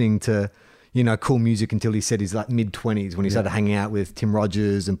start listening to, cool music until he said he's like mid-20s when he started hanging out with Tim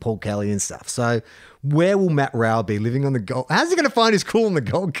Rogers and Paul Kelly and stuff. So where will Matt Rowell be living on the Gold? How's he going to find his cool on the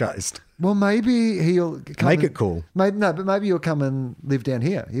Gold Coast? Well, maybe he'll make it cool. But maybe he'll come and live down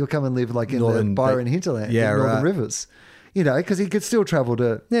here. He'll come and live like in the Byron hinterland, in Northern Rivers. Because he could still travel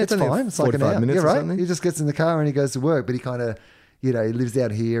to. Yeah, it's fine. It's like an hour. Minutes, right. He just gets in the car and he goes to work, but he kind of, he lives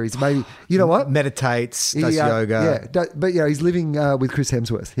out here. He's maybe, what? Meditates, does yoga. Yeah, but he's living with Chris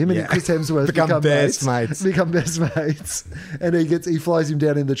Hemsworth. Him and Chris Hemsworth become best mates. Become best mates, and he flies him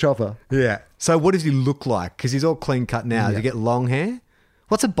down in the chopper. Yeah. So what does he look like? Because he's all clean cut now. Does he get long hair?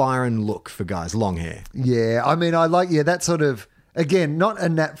 What's a Byron look for guys? Long hair. Yeah, I mean, I like that sort of, again, not a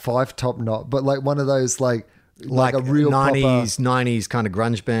Nat Fife top knot, but like one of those like a real 90s kind of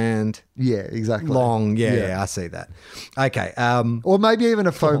grunge band. Yeah, exactly. Long, yeah, I see that. Okay. Or maybe even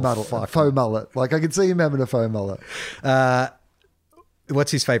a faux mullet. Like I could see him having a faux mullet.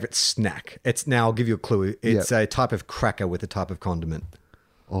 What's his favourite snack? I'll give you a clue. It's a type of cracker with a type of condiment.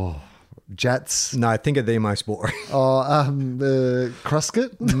 Oh, Jats. No, think of the most boring.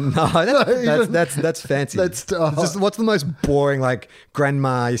 Crusket. No, that's fancy. What's the most boring? Like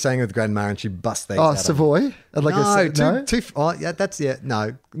grandma, you're saying with grandma, and she busts things. Oh, Savoy. No.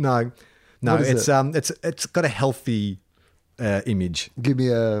 It's got a healthy image. Give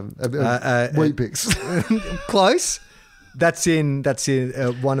me a Wheat Bix. Close. That's in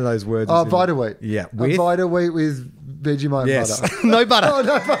one of those words. Oh, Vita Wheat. Yeah, a Vita Wheat with Vegemite and butter. No butter. Oh,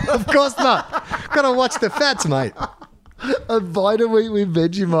 no butter. Of course not. Got to watch the fats, mate. A Vita Wheat with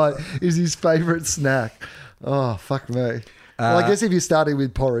Vegemite is his favourite snack. Oh, fuck me. Well, I guess if you're starting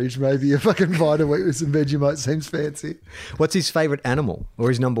with porridge, maybe a fucking Vita Wheat with some Vegemite seems fancy. What's his favourite animal or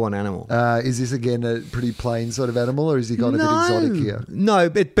his number one animal? Is this, again, a pretty plain sort of animal, or has he got a bit exotic here? No,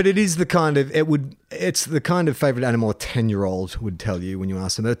 but it is the kind of, it's the kind of favourite animal a 10-year-old would tell you when you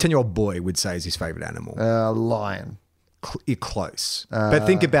ask them. A 10-year-old boy would say is his favourite animal. Lion. You're close. But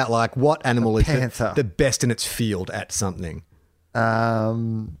think about like what animal is the best in its field at something. A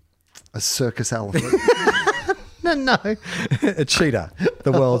circus elephant. No. A cheetah,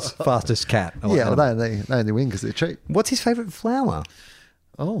 the world's fastest cat. Yeah, well, they only win because they're cheap. What's his favourite flower?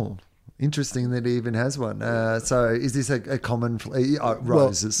 Oh, interesting that he even has one. So is this a common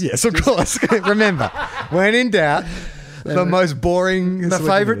roses? Well, yes, of course. Remember, when in doubt, the most boring... My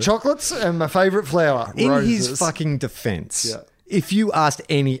favourite chocolates and my favourite flower, in roses. his fucking defence... Yeah. If you asked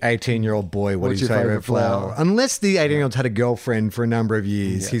any 18-year-old boy what's his favourite flower, unless the 18-year-old's had a girlfriend for a number of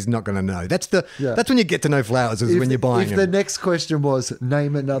years, he's not going to know. That's when you get to know flowers, is when you're buying them. If the next question was,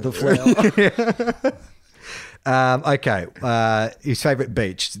 name another flower. Okay. His favourite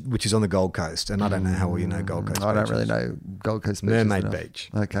beach, which is on the Gold Coast, and I don't know how well you know Gold Coast I don't really know Gold Coast beaches. Mermaid Beach.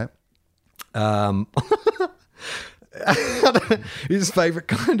 Okay. His favourite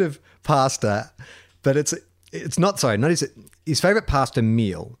kind of pasta, but it's not his favourite pasta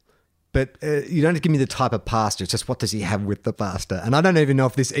meal, but you don't have to give me the type of pasta. It's just what does he have with the pasta? And I don't even know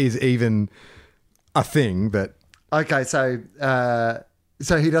if this is even a thing, but... Okay, so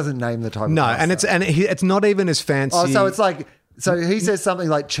he doesn't name the type of No, pasta. and it's not even as fancy. Oh, so it's like... So he says something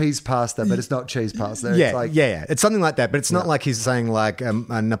like cheese pasta, but it's not cheese pasta. Yeah, it's something like that, but it's not like he's saying like a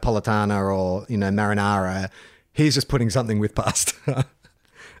Napolitana or, marinara. He's just putting something with pasta.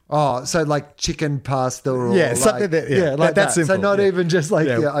 Oh, so like chicken pasta or something like that's simple. So not even just like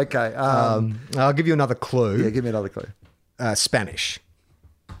okay. I'll give you another clue. Yeah, give me another clue. Spanish.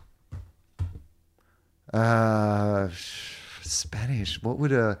 Spanish. What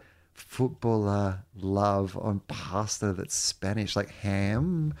would a footballer love on pasta that's Spanish? Like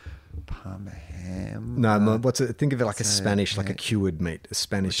ham, parma ham. No, think of it like a Spanish, like a cured meat, a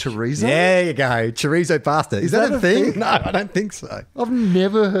Spanish chorizo. There you go, chorizo pasta. Is that a thing? No, I don't think so. I've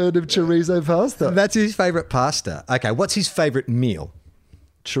never heard of chorizo pasta. That's his favourite pasta. Okay, what's his favourite meal?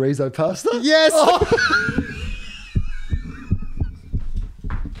 Chorizo pasta. Yes. Oh.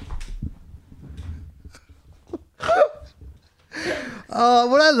 Oh,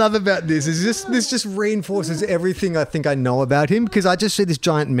 what I love about this is this just reinforces everything I think I know about him, because I just see this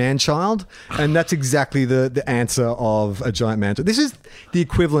giant man-child, and that's exactly the answer of a giant man-child. This is the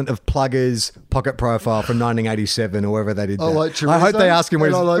equivalent of Plugger's Pocket Profile from 1987 or wherever they did that. I like chorizo, I hope they ask him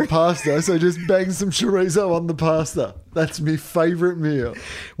and I like pasta, so just bang some chorizo on the pasta. That's my favourite meal.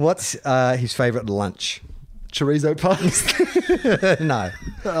 What's his favourite lunch? chorizo pasta. No.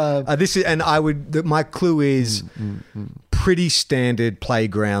 This is, and I would. My clue is pretty standard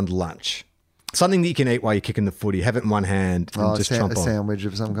playground lunch. Something that you can eat while you're kicking the footy. Have it in one hand and just chomp a on. sandwich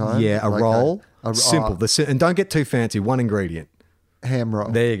of some kind. Yeah, a Like roll. a- Simple. And don't get too fancy. One ingredient. ham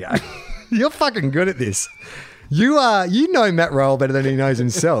roll. There you go. You're fucking good at this. You are. You know Matt Rowell better than he knows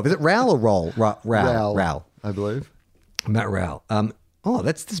himself. Is it Rowell or Roll? Rowell. I believe. Matt Rowell.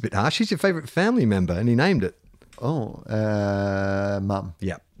 That's a bit harsh. He's your favourite family member, and he named it. Oh, mum.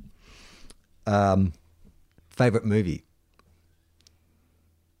 Yeah. Favourite movie?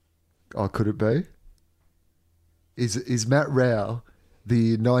 Oh, could it be? Is Matt Rowell,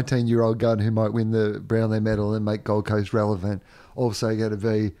 the 19-year-old gun who might win the Brownlow medal and make Gold Coast relevant, also going to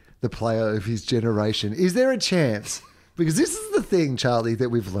be the player of his generation? Is there a chance? Because this is the thing, Charlie, that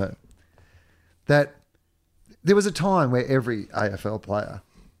we've learned. That there was a time where every AFL player,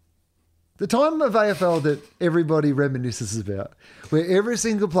 the time of AFL that everybody reminisces about, where every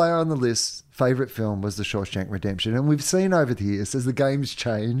single player on the list's favourite film was The Shawshank Redemption. And we've seen over the years, as the game's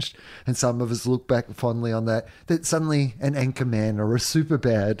changed, and some of us look back fondly on that suddenly an Anchorman or a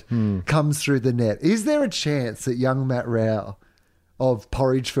Superbad comes through the net. Is there a chance that young Matt Rowell of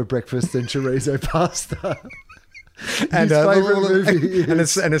porridge for breakfast and chorizo pasta... And his favourite movie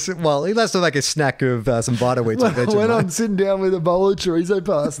is... well, he likes to make a snack of some Vita-Weets and Vegemite. When I'm sitting down with a bowl of chorizo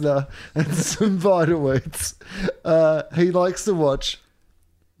pasta and some Vita-Weets, he likes to watch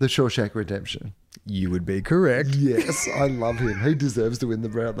The Shawshank Redemption. You would be correct. Yes, I love him. He deserves to win the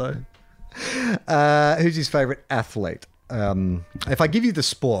Brownlow. Who's his favourite athlete? If I give you the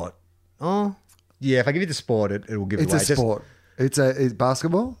sport, if I give you the sport, it will give it It's away. a sport. It's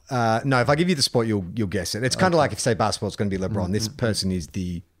basketball? No, if I give you the sport, you'll guess it. It's kind of like if say basketball's going to be LeBron. This person is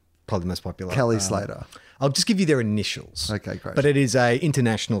probably the most popular. Kelly Slater. I'll just give you their initials. Okay, great. But it is a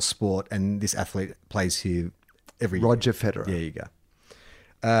international sport, and this athlete plays here every year. Roger Federer. There you go.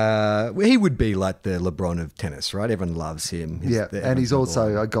 He would be like the LeBron of tennis, right? Everyone loves him. And he's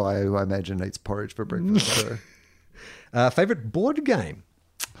also a guy who I imagine eats porridge for breakfast. So. Favorite board game?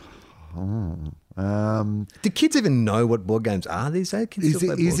 Do kids even know what board games are these days? Kids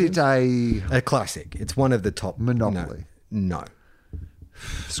still play Is board it games? A classic? It's one of the top. Monopoly? No.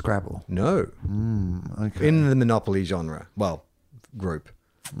 Scrabble? No. Okay. In the Monopoly genre. Well, group.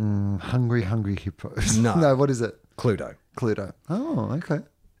 Hungry Hippos? No. No, what is it? Cluedo. Cluedo. Oh, okay.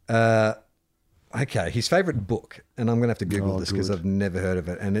 Okay, his favourite book, and I'm going to have to Google this because good. I've never heard of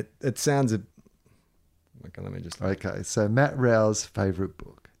it, and it sounds... Okay, let me just... Okay, so Matt Rowell's favourite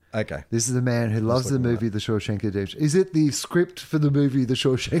book. Okay. This is the man who loves the movie The Shawshank Redemption. Is it the script for the movie The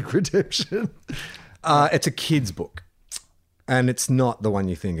Shawshank Redemption? It's a kid's book, and it's not the one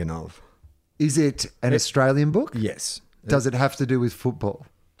you're thinking of. Is it an Australian book? Yes. Does it have to do with football?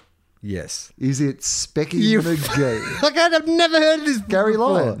 Yes. Is it Specky McGee? Like, I've never heard of this book Gary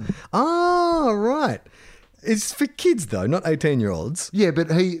before. Lyon. Oh, right. It's for kids, though, not 18-year-olds. Yeah, but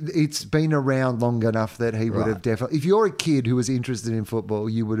it's been around long enough that he would have definitely... If you're a kid who was interested in football,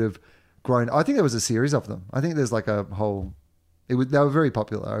 you would have grown... I think there was a series of them. I think there's like a whole... They were very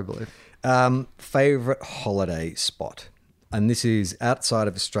popular, I believe. Favourite holiday spot? And this is outside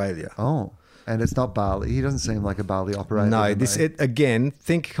of Australia. Oh, and it's not Bali. He doesn't seem like a Bali operator. No, to me. again,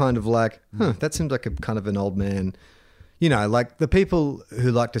 think kind of like, that seems like a kind of an old man. You know, like the people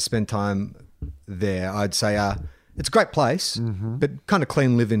who like to spend time there, I'd say it's a great place, but kind of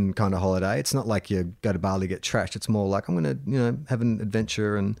clean living kind of holiday. It's not like you go to Bali, get trashed. It's more like I'm going to, have an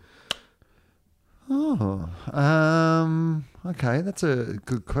adventure and... Oh, okay. That's a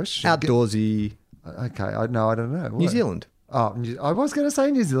good question. Outdoorsy. Okay, I don't know. New Zealand. Oh, I was going to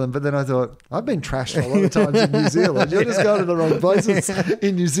say New Zealand, but then I thought, I've been trashed a lot of times in New Zealand. You're just going to the wrong places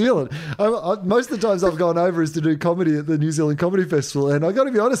in New Zealand. Most of the times I've gone over is to do comedy at the New Zealand Comedy Festival, and I got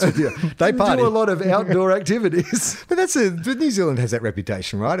to be honest with you, They party. do a lot of outdoor activities. But but New Zealand has that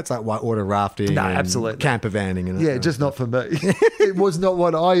reputation, right? It's like whitewater rafting, No, and absolutely. camper vanning, and Yeah, just not for me. It was not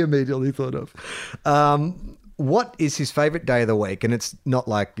what I immediately thought of. What is his favorite day of the week? And it's not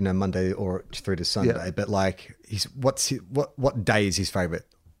like Monday or through to Sunday, Yeah. but like what day is his favorite?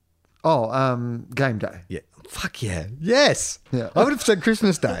 Oh, game day. Yeah, fuck yeah, yes. Yeah. I would have said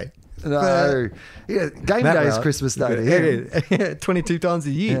Christmas Day. No, yeah, game Matt day is Rowell. Christmas Day to him. Yeah, 22 times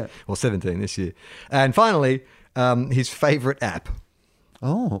a year, Yeah. or 17 this year. And finally, his favorite app.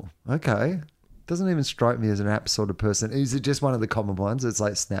 Oh, okay. Doesn't even strike me as an app sort of person. Is it just one of the common ones? It's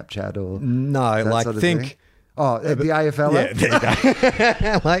like Snapchat or No, that like sort of think. thing? Oh, the AFL Yeah, app?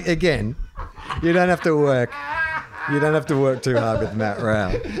 there you go. Like again, you don't have to work. You don't have to work too hard with Matt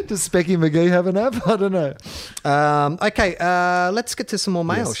Rowell. Does Specky McGee have an app? I don't know. Okay, let's get to some more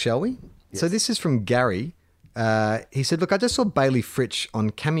mail, Yes. shall we? So this is from Gary. He said, look, I just saw Bailey Fritsch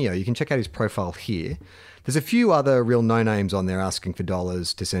on Cameo. You can check out his profile here. There's a few other real no-names on there asking for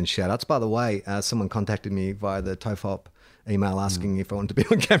dollars to send shout-outs. By the way, someone contacted me via the TOEFOP email asking if I wanted to be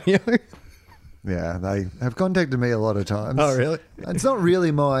on Cameo. Yeah, they have contacted me a lot of times. Oh, really? It's not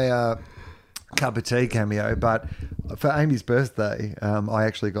really my cup of tea, Cameo, but for Amy's birthday, I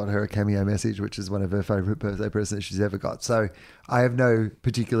actually got her a Cameo message, which is one of her favourite birthday presents she's ever got. So I have no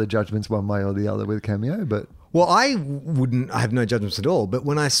particular judgments one way or the other with Cameo, but... Well, I have no judgments at all. But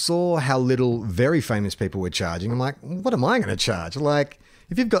when I saw how little very famous people were charging, I'm like, what am I going to charge? Like,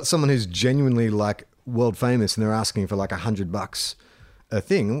 if you've got someone who's genuinely like world famous and they're asking for like $100 a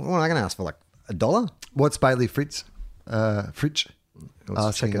thing, what am I going to ask for? Like $1? What's Bailey Fritsch? Fritsch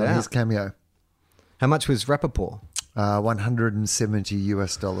Let's check it on out. his Cameo. How much was Rappaport?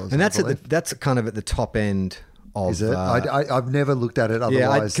 $170. And that's kind of at the top end of... Is it? I've never looked at it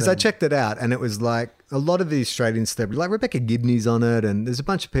otherwise. Because I checked it out and it was like a lot of the Australian celebrities, like Rebecca Gibney's on it and there's a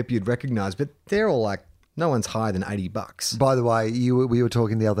bunch of people you'd recognise, but they're all like, no one's higher than $80. By the way, we were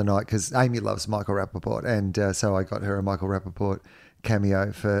talking the other night because Amy loves Michael Rappaport, and so I got her a Michael Rappaport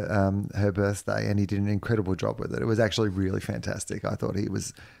cameo for her birthday, and he did an incredible job with it. It was actually really fantastic. I thought he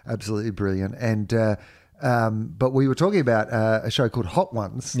was absolutely brilliant. And but we were talking about a show called Hot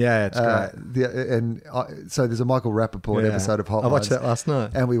Ones. Yeah, it's great. So there's a Michael Rappaport episode of Hot Ones. I watched that last night.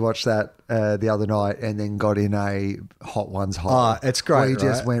 And we watched that the other night and then got in a Hot Ones hole. Oh, it's great, We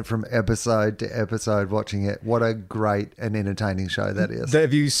just right? went from episode to episode watching it. What a great and entertaining show that is.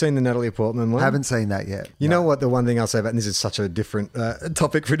 Have you seen the Natalie Portman one? Haven't seen that yet. You know what? The one thing I'll say about, and this is such a different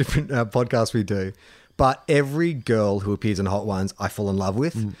topic for a different podcast we do, but every girl who appears in Hot Ones, I fall in love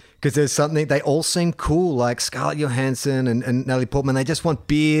with because there's something, they all seem cool, like Scarlett Johansson and Natalie Portman. They just want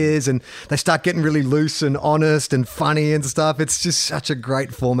beers and they start getting really loose and honest and funny and stuff. It's just such a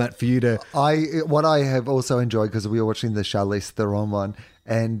great format for you to... What I have also enjoyed, because we were watching the Charlize Theron one,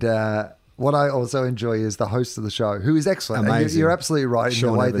 and what I also enjoy is the host of the show, who is excellent. Amazing. And you're absolutely right Sean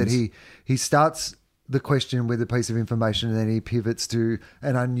in the way Evans. that he starts the question with a piece of information and then he pivots to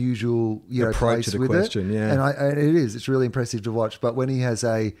an unusual Approach place to the with question, it. yeah. And it's really impressive to watch. But when he has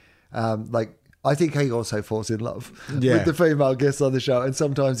I think he also falls in love with the female guests on the show, and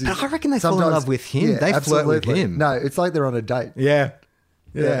sometimes I reckon they fall in love with him. They flirt with him. No, it's like they're on a date. Yeah.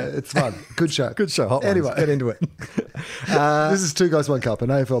 Yeah, it's fun. Good show. Good show. Hot Ones. Anyway, Get into it. this is Two Guys, One Cup, an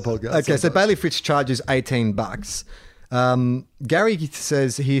AFL podcast. Okay, so Bailey Fritsch charges $18. Gary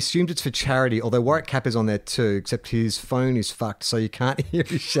says he assumed it's for charity, although Warwick Cap is on there too, except his phone is fucked, so you can't hear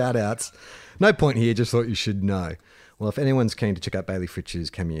his shout-outs. No point here, just thought you should know. Well, if anyone's keen to check out Bailey Fritsch's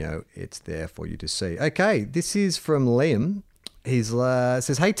cameo, it's there for you to see. Okay, this is from Liam. He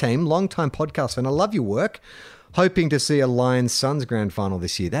says, hey team, long-time podcast fan, I love your work. Hoping to see a Lions Suns grand final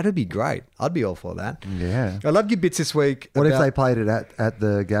this year. That'd be great. I'd be all for that. Yeah. I loved your bits this week. What if they played it at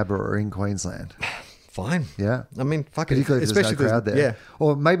the Gabba or in Queensland? Fine. Yeah. I mean, fuck it. Particularly if there's no crowd there. Yeah.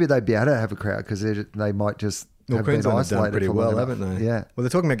 Or maybe they'd be able to have a crowd because they might just have been Queensland have isolated done pretty for well, long enough. haven't they? Yeah. Well, they're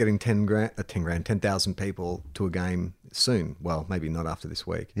talking about getting 10,000 people to a game soon. Well, maybe not after this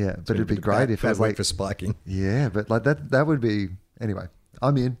week. Yeah, It's but been it'd be a bit great bad, if bad it week was for spiking. Yeah, but like that would be... Anyway,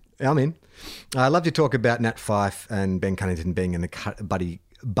 I'm in. I'm in. I love to talk about Nat Fyfe and Ben Cunnington being in the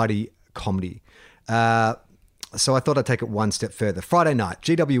buddy comedy. So I thought I'd take it one step further. Friday night,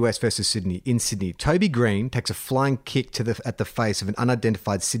 GWS versus Sydney in Sydney. Toby Green takes a flying kick at the face of an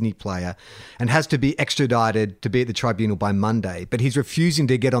unidentified Sydney player and has to be extradited to be at the tribunal by Monday, but he's refusing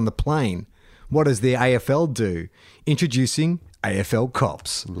to get on the plane. What does the AFL do? Introducing AFL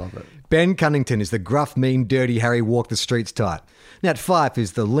Cops. Love it. Ben Cunnington is the gruff, mean, dirty Harry walk the streets type. Nat Fyfe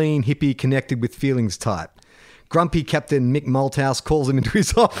is the lean, hippie, connected with feelings type. Grumpy Captain Mick Malthouse calls him into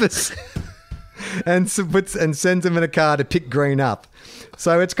his office and sends him in a car to pick Green up.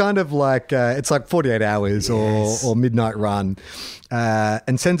 So it's kind of like, it's like 48 hours or midnight run,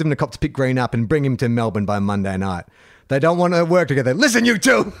 and sends him in a cop to pick Green up and bring him to Melbourne by Monday night. They don't want to work together. Listen, you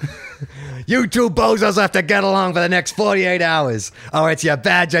two! You two bozos have to get along for the next 48 hours. Oh, it's your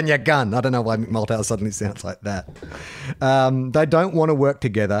badge and your gun. I don't know why Mick Malthouse suddenly sounds like that. They don't want to work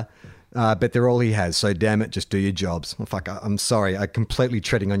together, but they're all he has. So damn it, just do your jobs. Well, fuck, I'm sorry. I'm completely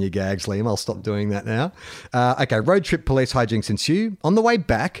treading on your gags, Liam. I'll stop doing that now. Okay, road trip police hijinks ensue. On the way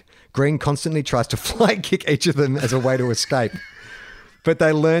back, Green constantly tries to fly kick each of them as a way to escape. But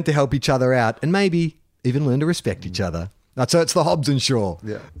they learn to help each other out and maybe even learn to respect each other. So it's the Hobbs and Shaw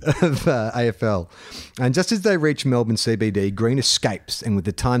Yeah. of AFL. And just as they reach Melbourne CBD, Green escapes, and with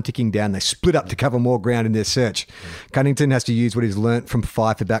the time ticking down, they split up to cover more ground in their search. Cunnington has to use what he's learnt from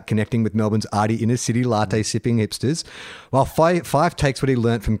Fife about connecting with Melbourne's arty inner-city latte-sipping hipsters, while Fife takes what he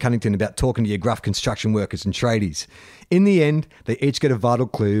learnt from Cunnington about talking to your gruff construction workers and tradies. In the end, they each get a vital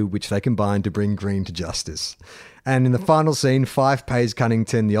clue which they combine to bring Green to justice. And in the final scene, Fife pays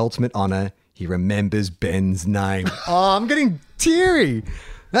Cunnington the ultimate honour. He remembers Ben's name. Oh, I'm getting teary.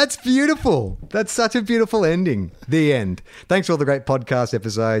 That's beautiful. That's such a beautiful ending. The end. Thanks for all the great podcast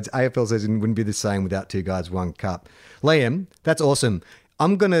episodes. AFL season wouldn't be the same without Two Guys, One Cup. Liam, that's awesome.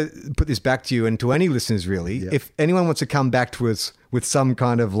 I'm going to put this back to you and to any listeners, really. Yeah. If anyone wants to come back to us with some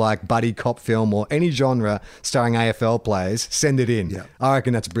kind of like buddy cop film or any genre starring AFL players, send it in. Yeah. I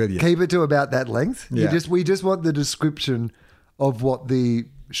reckon that's brilliant. Keep it to about that length. Yeah. We just want the description of what the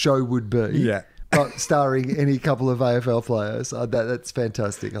show would be. Yeah. But starring any couple of AFL players. That's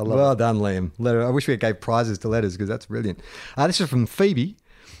fantastic. I love Well it. done, Liam. I wish we gave prizes to letters because that's brilliant. This is from Phoebe.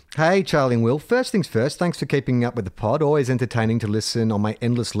 Hey, Charlie and Will. First things first, thanks for keeping up with the pod. Always entertaining to listen on my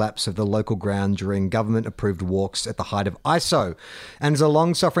endless laps of the local ground during government-approved walks at the height of ISO. And as a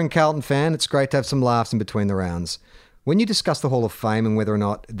long-suffering Carlton fan, it's great to have some laughs in between the rounds. When you discuss the Hall of Fame and whether or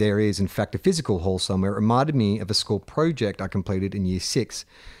not there is, in fact, a physical hall somewhere, it reminded me of a school project I completed in Year 6.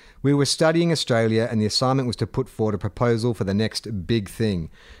 We were studying Australia and the assignment was to put forward a proposal for the next big thing.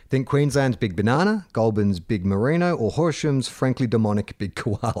 Think Queensland's Big Banana, Goulburn's Big Merino, or Horsham's frankly demonic Big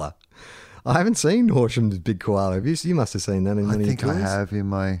Koala. I haven't seen Horsham's Big Koala. You must have seen that in I many think I tours. have in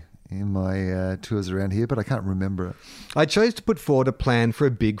my tours around here, but I can't remember it. I chose to put forward a plan for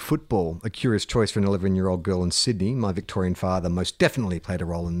a big football, a curious choice for an 11-year-old girl in Sydney. My Victorian father most definitely played a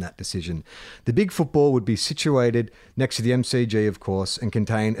role in that decision. The big football would be situated next to the MCG, of course, and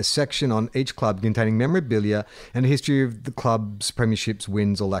contain a section on each club containing memorabilia and a history of the club's premierships,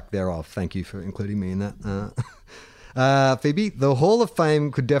 wins or lack thereof. Thank you for including me in that. Phoebe, the Hall of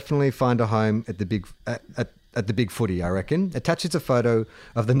Fame could definitely find a home at the big at the big footy, I reckon. Attaches a photo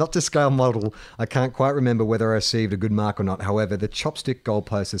of the not-to-scale model. I can't quite remember whether I received a good mark or not. However, the chopstick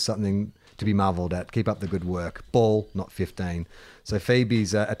goalpost is something to be marvelled at. Keep up the good work. Ball, not 15. So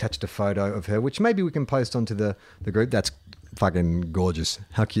Phoebe's attached a photo of her, which maybe we can post onto the group. That's fucking gorgeous.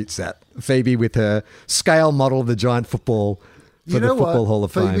 How cute's that? Phoebe with her scale model of the giant football for the Football Hall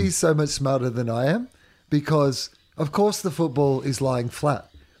of Fame. Phoebe's so much smarter than I am because, of course, the football is lying flat.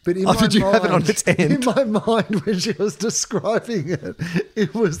 But in did you have it on its end? In my mind, when she was describing it,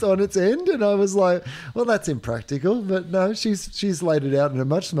 it was on its end, and I was like, "Well, that's impractical." But no, she's laid it out in a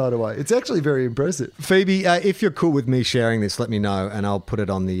much smarter way. It's actually very impressive. Phoebe, if you're cool with me sharing this, let me know, and I'll put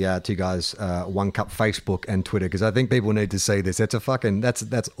it on the Two Guys One Cup Facebook and Twitter because I think people need to see this. That's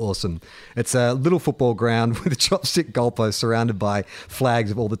that's awesome. It's a little football ground with a chopstick goalpost surrounded by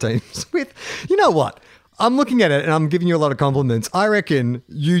flags of all the teams. With, you know what? I'm looking at it and I'm giving you a lot of compliments. I reckon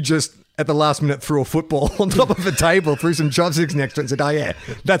you just, at the last minute, threw a football on top of a table, threw some chopsticks next to it and said, oh yeah,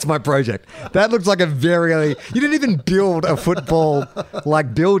 that's my project. That looks like a you didn't even build a football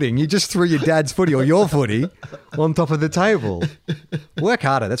like building. You just threw your dad's footy or your footy on top of the table. Work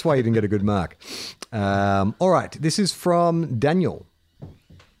harder. That's why you didn't get a good mark. All right. This is from Daniel.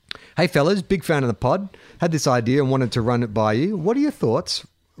 Hey fellas, big fan of the pod. Had this idea and wanted to run it by you. What are your thoughts?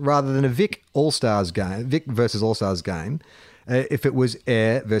 Rather than a Vic versus All-Stars game, if it was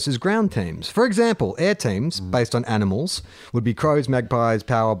air versus ground teams. For example, air teams based on animals would be crows, magpies,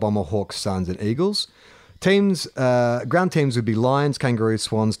 power, bomber, hawks, suns, and eagles. Ground teams would be lions, kangaroos,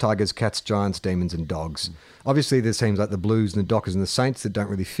 swans, tigers, cats, giants, demons, and dogs. Obviously, there's teams like the Blues and the Dockers and the Saints that don't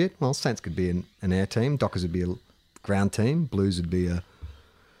really fit. Well, Saints could be an air team. Dockers would be a ground team. Blues would be a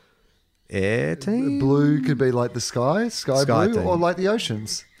air team. Blue could be like the sky blue, team. or like the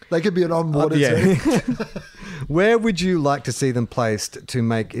oceans. They could be an on-water team. Where would you like to see them placed to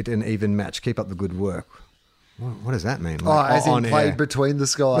make it an even match? Keep up the good work. What does that mean? As in on played air? between the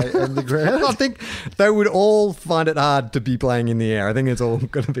sky and the ground? I think they would all find it hard to be playing in the air. I think it's all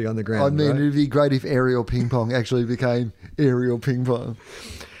going to be on the ground. I mean, right? it'd be great if aerial ping pong actually became aerial ping pong.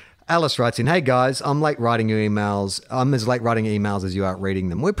 Alice writes in, hey guys, I'm as late writing emails as you are reading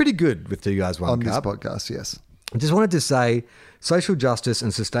them. We're pretty good with Two Guys, One On Cup. this podcast, yes. I just wanted to say, social justice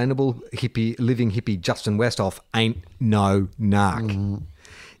and sustainable living hippie Justin Westhoff ain't no narc.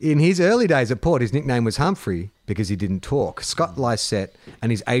 In his early days at Port, his nickname was Humphrey because he didn't talk. Scott Lysette and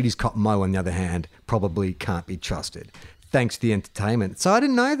his 80s cop Mo, on the other hand, probably can't be trusted. Thanks to the entertainment. So I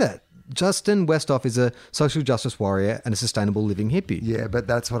didn't know that. Justin Westhoff is a social justice warrior and a sustainable living hippie. Yeah, but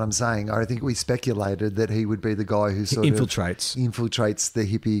that's what I'm saying. I think we speculated that he would be the guy who sort Infiltrates. of infiltrates the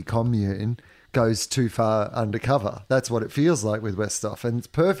hippie commune goes too far undercover. That's what it feels like with Westhoff, and it's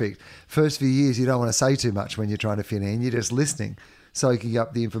perfect. First few years, you don't want to say too much when you're trying to fit in. You're just listening, soaking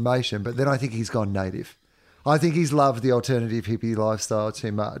up the information. But then I think he's gone native. I think he's loved the alternative hippie lifestyle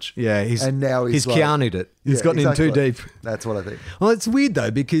too much. Yeah, and now he's like, Keanu'd it. He's gotten in too deep. That's what I think. Well, it's weird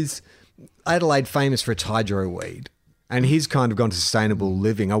though, because Adelaide famous for its hydro weed, and he's kind of gone to sustainable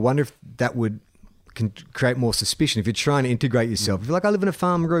living. I wonder if that can create more suspicion if you're trying to integrate yourself. If you're like, I live in a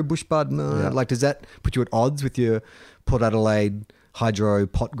farm, grow bush bud. Like, does that put you at odds with your Port Adelaide hydro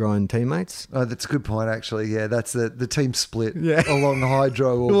pot growing teammates? Oh, that's a good point, actually. Yeah, that's the team split Yeah. along the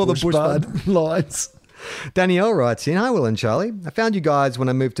hydro or the bush bush bud lines. Danielle writes in, hi Will and Charlie. I found you guys when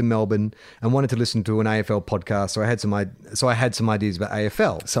I moved to Melbourne and wanted to listen to an AFL podcast, so I had some ideas about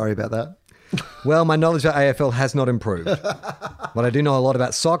AFL. Sorry about that. Well, my knowledge about AFL has not improved, but I do know a lot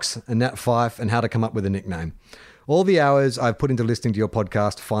about socks and Nat Fife and how to come up with a nickname. All the hours I've put into listening to your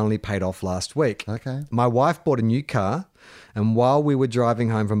podcast finally paid off last week. Okay. My wife bought a new car, and while we were driving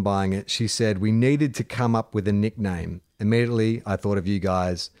home from buying it, she said we needed to come up with a nickname. Immediately, I thought of you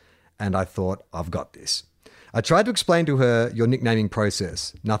guys, and I thought, I've got this. I tried to explain to her your nicknaming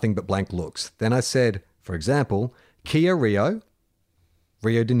process, nothing but blank looks. Then I said, for example, Kia Rio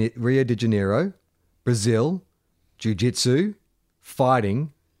de Janeiro, Brazil, Jiu-Jitsu,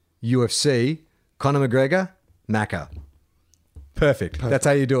 fighting, UFC, Conor McGregor, Macca. Perfect. That's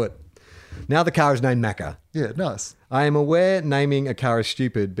how you do it. Now the car is named Macca. Yeah, nice. I am aware naming a car is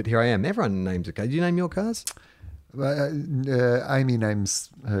stupid, but here I am. Everyone names a car. Do you name your cars? Amy names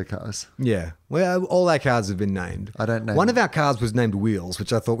her cars. Yeah. Well, all our cars have been named. I don't know. One of our cars was named Wheels,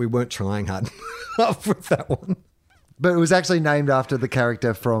 which I thought we weren't trying hard enough with that one. But it was actually named after the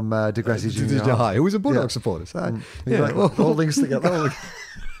character from Degrassi Junior High. Who was a Bulldog supporter. So, all links together.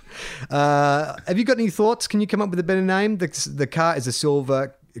 Have you got any thoughts? Can you come up with a better name? The car is a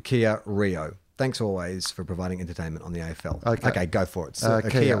silver Kia Rio. Thanks always for providing entertainment on the AFL. Okay, go for it. So,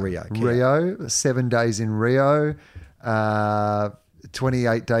 Kia Rio. Rio, 7 days in Rio,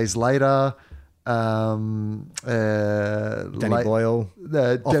 28 days later. Danny Boyle.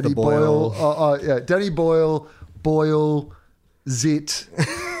 Danny Boyle. Danny Boyle, Zit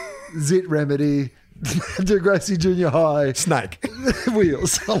Remedy, Degrassi Junior High. Snake.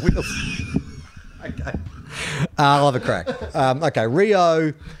 Wheels. Okay. I'll have a crack. Okay,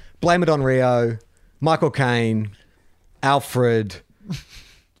 Rio. Blame it on Rio. Michael Caine. Alfred.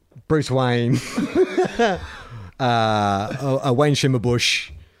 Bruce Wayne. Wayne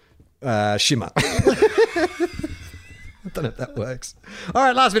Shimmerbush. Shimmer. I don't know if that works. All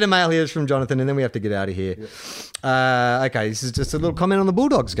right, last bit of mail here is from Jonathan, and then we have to get out of here. Okay, this is just a little comment on the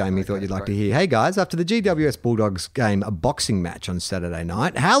Bulldogs game he thought you'd like to hear. Hey, guys, after the GWS Bulldogs game, a boxing match on Saturday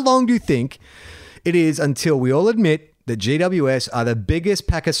night, how long do you think it is until we all admit that GWS are the biggest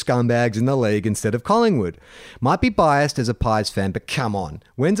pack of scumbags in the league instead of Collingwood? Might be biased as a Pies fan, but come on.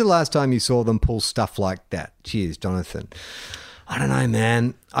 When's the last time you saw them pull stuff like that? Cheers, Jonathan. I don't know,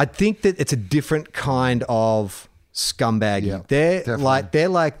 man. I think that it's a different kind of scumbag. Yeah, they're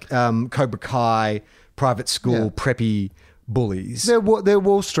like Cobra Kai, private school, preppy bullies. They're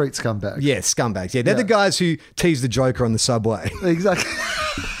Wall Street scumbags. Yeah, scumbags. Yeah, they're the guys who tease the Joker on the subway. Exactly.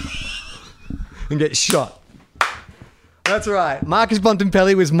 And get shot. That's right. Marcus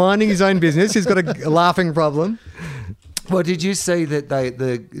Bontempelli was minding his own business. He's got a laughing problem. Well, did you see that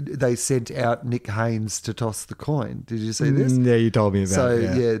they sent out Nick Haynes to toss the coin? Did you see this? Yeah, you told me about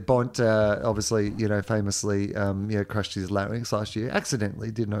it. So, Bont obviously, famously, crushed his larynx last year.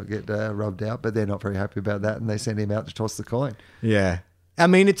 Accidentally, did not get rubbed out, but they're not very happy about that, and they sent him out to toss the coin. Yeah. I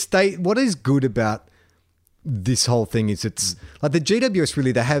mean, what is good about this whole thing is it's like the GWS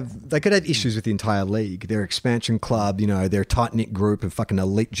really, they could have issues with the entire league. They're expansion club, they're a tight knit group of fucking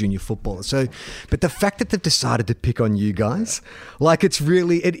elite junior footballers. So, but the fact that they've decided to pick on you guys, like it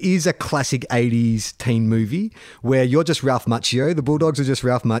is a classic 80s teen movie where you're just Ralph Macchio. The Bulldogs are just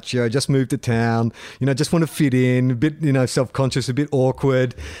Ralph Macchio, just moved to town, just want to fit in, a bit, self-conscious, a bit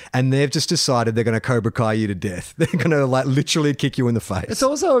awkward. And they've just decided they're going to Cobra Kai you to death. They're going to literally kick you in the face. It's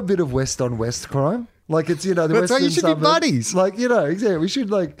also a bit of West on West crime. Like it's, the That's Western why you should suburbs. be buddies. Like, exactly. We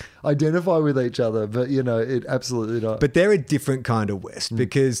should identify with each other, but it absolutely not. But they're a different kind of West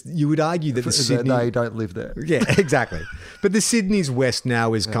because you would argue that the Sydney... They don't live there. Yeah, exactly. But the Sydney's West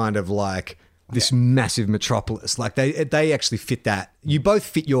now is kind of like this massive metropolis. Like they actually fit that. You both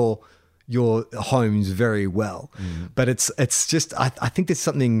fit your your homes very well. But it's just, I think there's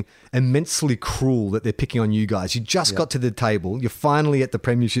something immensely cruel that they're picking on you guys. You just got to the table. You're finally at the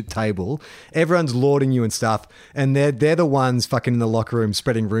premiership table. Everyone's lauding you and stuff. And they're the ones fucking in the locker room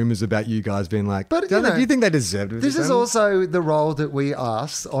spreading rumors about you guys being like, But, do you think they deserved it? This is also the role that we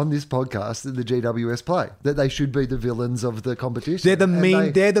asked on this podcast that the GWS play, that they should be the villains of the competition. They're the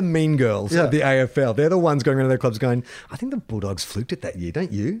And they're the mean girls Yeah. of the AFL. They're the ones going around their clubs going, I think the Bulldogs fluked it that year,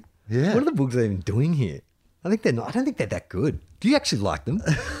 don't you? Yeah. What are the Bulldogs even doing here? I don't think they're that good. Do you actually like them?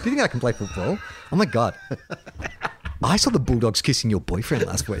 Do you think I can play football? Oh my God. I saw the Bulldogs kissing your boyfriend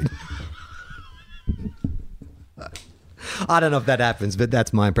last week. I don't know if that happens, but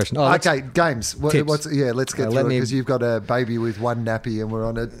that's my impression. Oh, Okay, games. Tips. Let's get through it because you've got a baby with one nappy and we're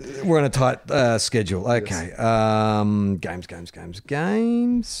on We're on a tight schedule. Okay.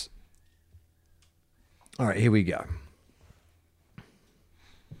 Games. All right, here we go.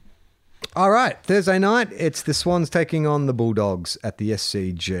 All right, Thursday night, it's the Swans taking on the Bulldogs at the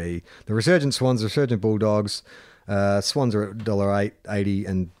SCG. The Resurgent Swans, the Resurgent Bulldogs. Swans are at $8.80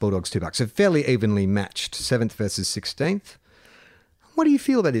 and Bulldogs $2. So fairly evenly matched, 7th versus 16th. What do you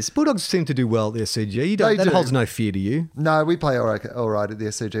feel about this? Bulldogs seem to do well at the SCG. That holds no fear to you. No, we play all right at the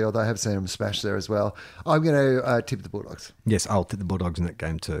SCG, although I have seen them smash there as well. I'm going to tip the Bulldogs. Yes, I'll tip the Bulldogs in that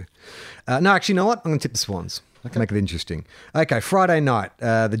game too. No, actually, you know what? I'm going to tip the Swans. Okay. Make it interesting. Okay, Friday night,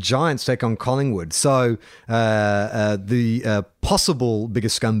 the Giants take on Collingwood. So the possible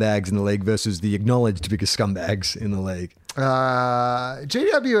biggest scumbags in the league versus the acknowledged biggest scumbags in the league.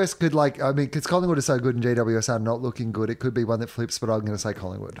 GWS could because Collingwood is so good and GWS are not looking good. It could be one that flips, but I'm going to say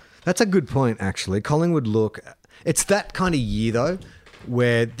Collingwood. That's a good point, actually. Collingwood it's that kind of year, though,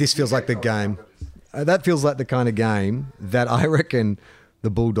 where this feels like the game. That feels like the kind of game that I reckon the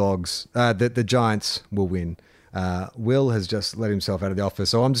Bulldogs, the Giants will win. Will has just let himself out of the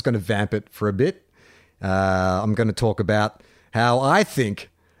office, so I'm just going to vamp it for a bit. I'm going to talk about how I think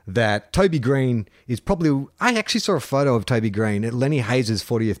that Toby Green is probably... I actually saw a photo of Toby Green at Lenny Hayes'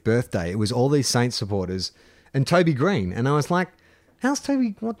 40th birthday. It was all these Saints supporters and Toby Green. And I was like, what's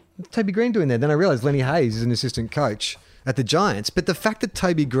Toby Green doing there? Then I realised Lenny Hayes is an assistant coach at the Giants. But the fact that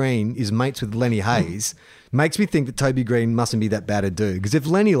Toby Green is mates with Lenny Hayes makes me think that Toby Green mustn't be that bad a dude. Because if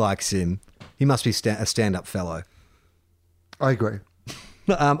Lenny likes him, he must be a stand-up fellow. I agree.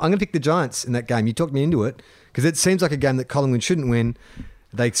 I'm going to pick the Giants in that game. You talked me into it because it seems like a game that Collingwood shouldn't win.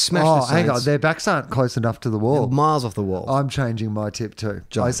 They smashed the Saints. Hang on. Their backs aren't close enough to the wall. They're miles off the wall. I'm changing my tip too.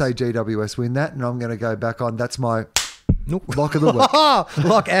 Giants. I say GWS win that, and I'm going to go back on. That's my lock of the week.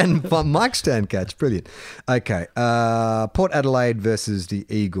 Lock and mic stand catch. Brilliant. Okay. Port Adelaide versus the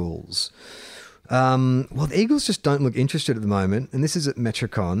Eagles. Well, the Eagles just don't look interested at the moment, and this is at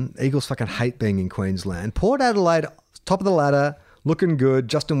Metricon. Eagles fucking hate being in Queensland. Port Adelaide, top of the ladder. Looking good.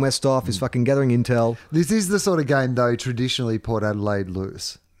 Justin Westhoff is fucking gathering intel. This is the sort of game, though, traditionally Port Adelaide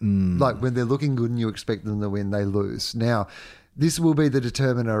lose. Like when they're looking good and you expect them to win, they lose. Now, this will be the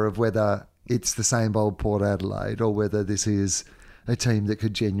determiner of whether it's the same old Port Adelaide or whether this is a team that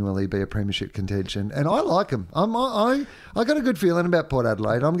could genuinely be a premiership contention. And I like them. I got a good feeling about Port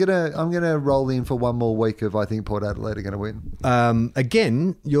Adelaide. I'm gonna roll in for one more week of I think Port Adelaide are going to win.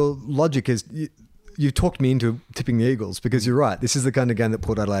 Again, your logic is... You talked me into tipping the Eagles because you're right. This is the kind of game that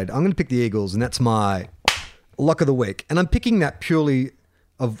Port Adelaide... I'm going to pick the Eagles, and that's my lock of the week. And I'm picking that purely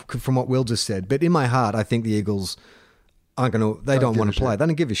from what Will just said. But in my heart, I think the Eagles aren't going to... They don't want to play. They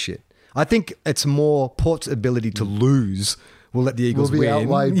don't give a shit. I think it's more Port's ability to lose will let the Eagles will be win.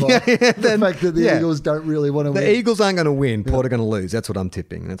 Outweighed by the fact that the Eagles don't really want to win. The Eagles aren't going to win. Port are going to lose. That's what I'm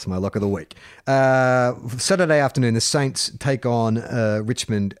tipping. That's my lock of the week. Saturday afternoon, the Saints take on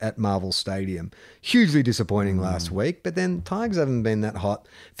Richmond at Marvel Stadium. Hugely disappointing last week, but then Tigers haven't been that hot.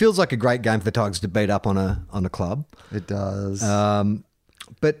 Feels like a great game for the Tigers to beat up on a club. It does.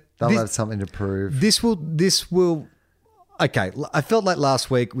 But they'll have something to prove. This will. Okay, I felt like last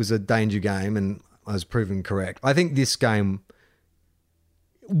week was a danger game, and I was proven correct. I think this game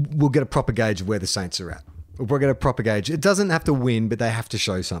we'll get a proper gauge of where the Saints are at. We'll get a proper gauge. It doesn't have to win, but they have to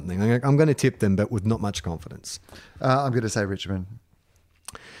show something. I'm going to tip them, but with not much confidence. I'm going to say Richmond.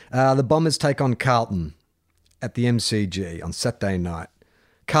 The Bombers take on Carlton at the MCG on Saturday night.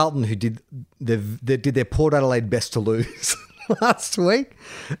 Carlton, who did their Port Adelaide best to lose last week,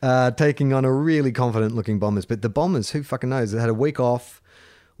 taking on a really confident-looking Bombers. But the Bombers, who fucking knows? They had a week off,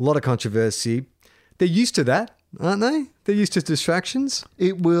 a lot of controversy. They're used to that, aren't they? They're used to distractions.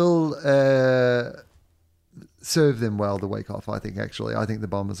 It will serve them well the week off, I think, actually. I think the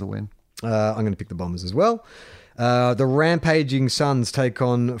Bombers will win. I'm going to pick the Bombers as well. The rampaging Suns take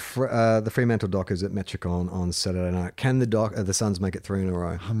on the Fremantle Dockers at Metricon on Saturday night. Can the Suns make it 3 in a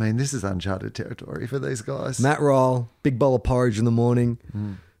row? I mean, this is uncharted territory for these guys. Matt Roll, big bowl of porridge in the morning.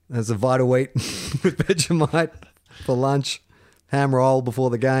 There's a Vita Wheat with Vegemite for lunch. Ham roll before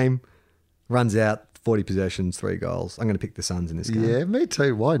the game. Runs out, 40 possessions, 3 goals. I'm going to pick the Suns in this game. Yeah, me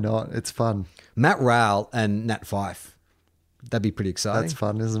too. Why not? It's fun. Matt Rowell and Nat Fyfe. That'd be pretty exciting. That's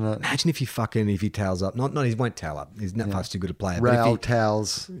fun, isn't it? Imagine if he towels up. Not he won't towel up. Nat Fyfe's too good a player. Rowell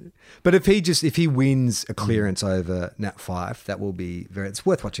towels. But if he wins a clearance over Nat Fyfe, that will be it's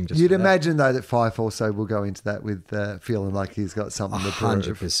worth watching. You'd imagine though that Fyfe also will go into that with feeling like he's got something to prove.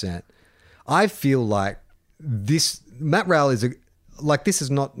 100%. I feel like Matt Rowell is this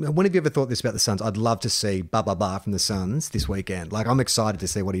is not. When have you ever thought this about the Suns? I'd love to see from the Suns this weekend. Like, I'm excited to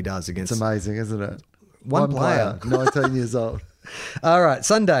see what he does against. It's amazing, isn't it? One player. 19 years old. All right,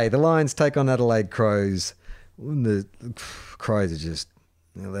 Sunday, the Lions take on Adelaide Crows. The Crows are just...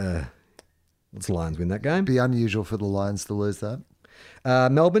 let's Lions win that game. Be unusual for the Lions to lose that.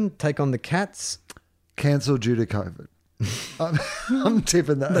 Melbourne take on the Cats. Cancel due to COVID. I'm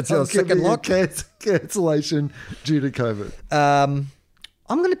tipping that. That's your second lock? Cancellation due to COVID. I'm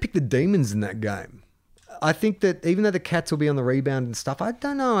going to pick the Demons in that game. I think that even though the Cats will be on the rebound and stuff, I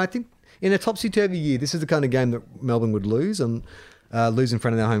don't know. I think... in a topsy-turvy year, this is the kind of game that Melbourne would lose and lose in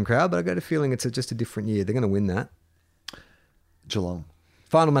front of their home crowd, but I got a feeling it's just a different year. They're going to win that. Geelong.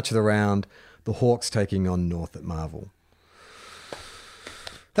 Final match of the round, the Hawks taking on North at Marvel.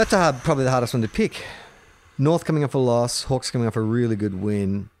 That's probably the hardest one to pick. North coming off a loss, Hawks coming off a really good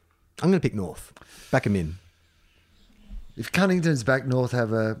win. I'm going to pick North. Back them in. If Cunnington's back, North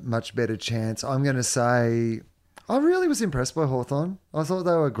have a much better chance. I'm going to say... I really was impressed by Hawthorn. I thought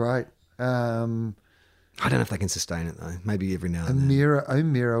they were great. I don't know if they can sustain it though. Maybe every now and then.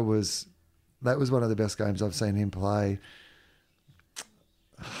 O'Meara was one of the best games I've seen him play.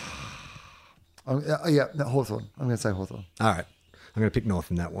 Hawthorn. I'm going to say Hawthorn. All right. I'm going to pick North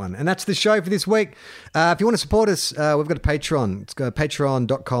in that one. And that's the show for this week. If you want to support us, we've got a Patreon. It's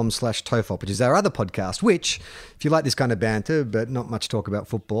patreon.com/Tofop, which is our other podcast, which, if you like this kind of banter, but not much talk about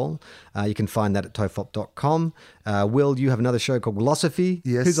football, you can find that at tofop.com. Will, you have another show called Philosophy.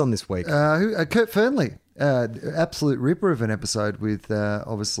 Yes. Who's on this week? Kurt Fernley. Absolute ripper of an episode with,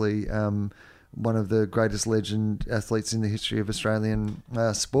 obviously, one of the greatest legend athletes in the history of Australian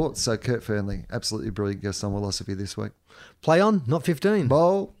sports. So Kurt Fernley, absolutely brilliant guest on Philosophy this week. Play on, not 15.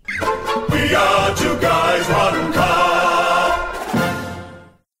 Bowl. We are two guys, one car.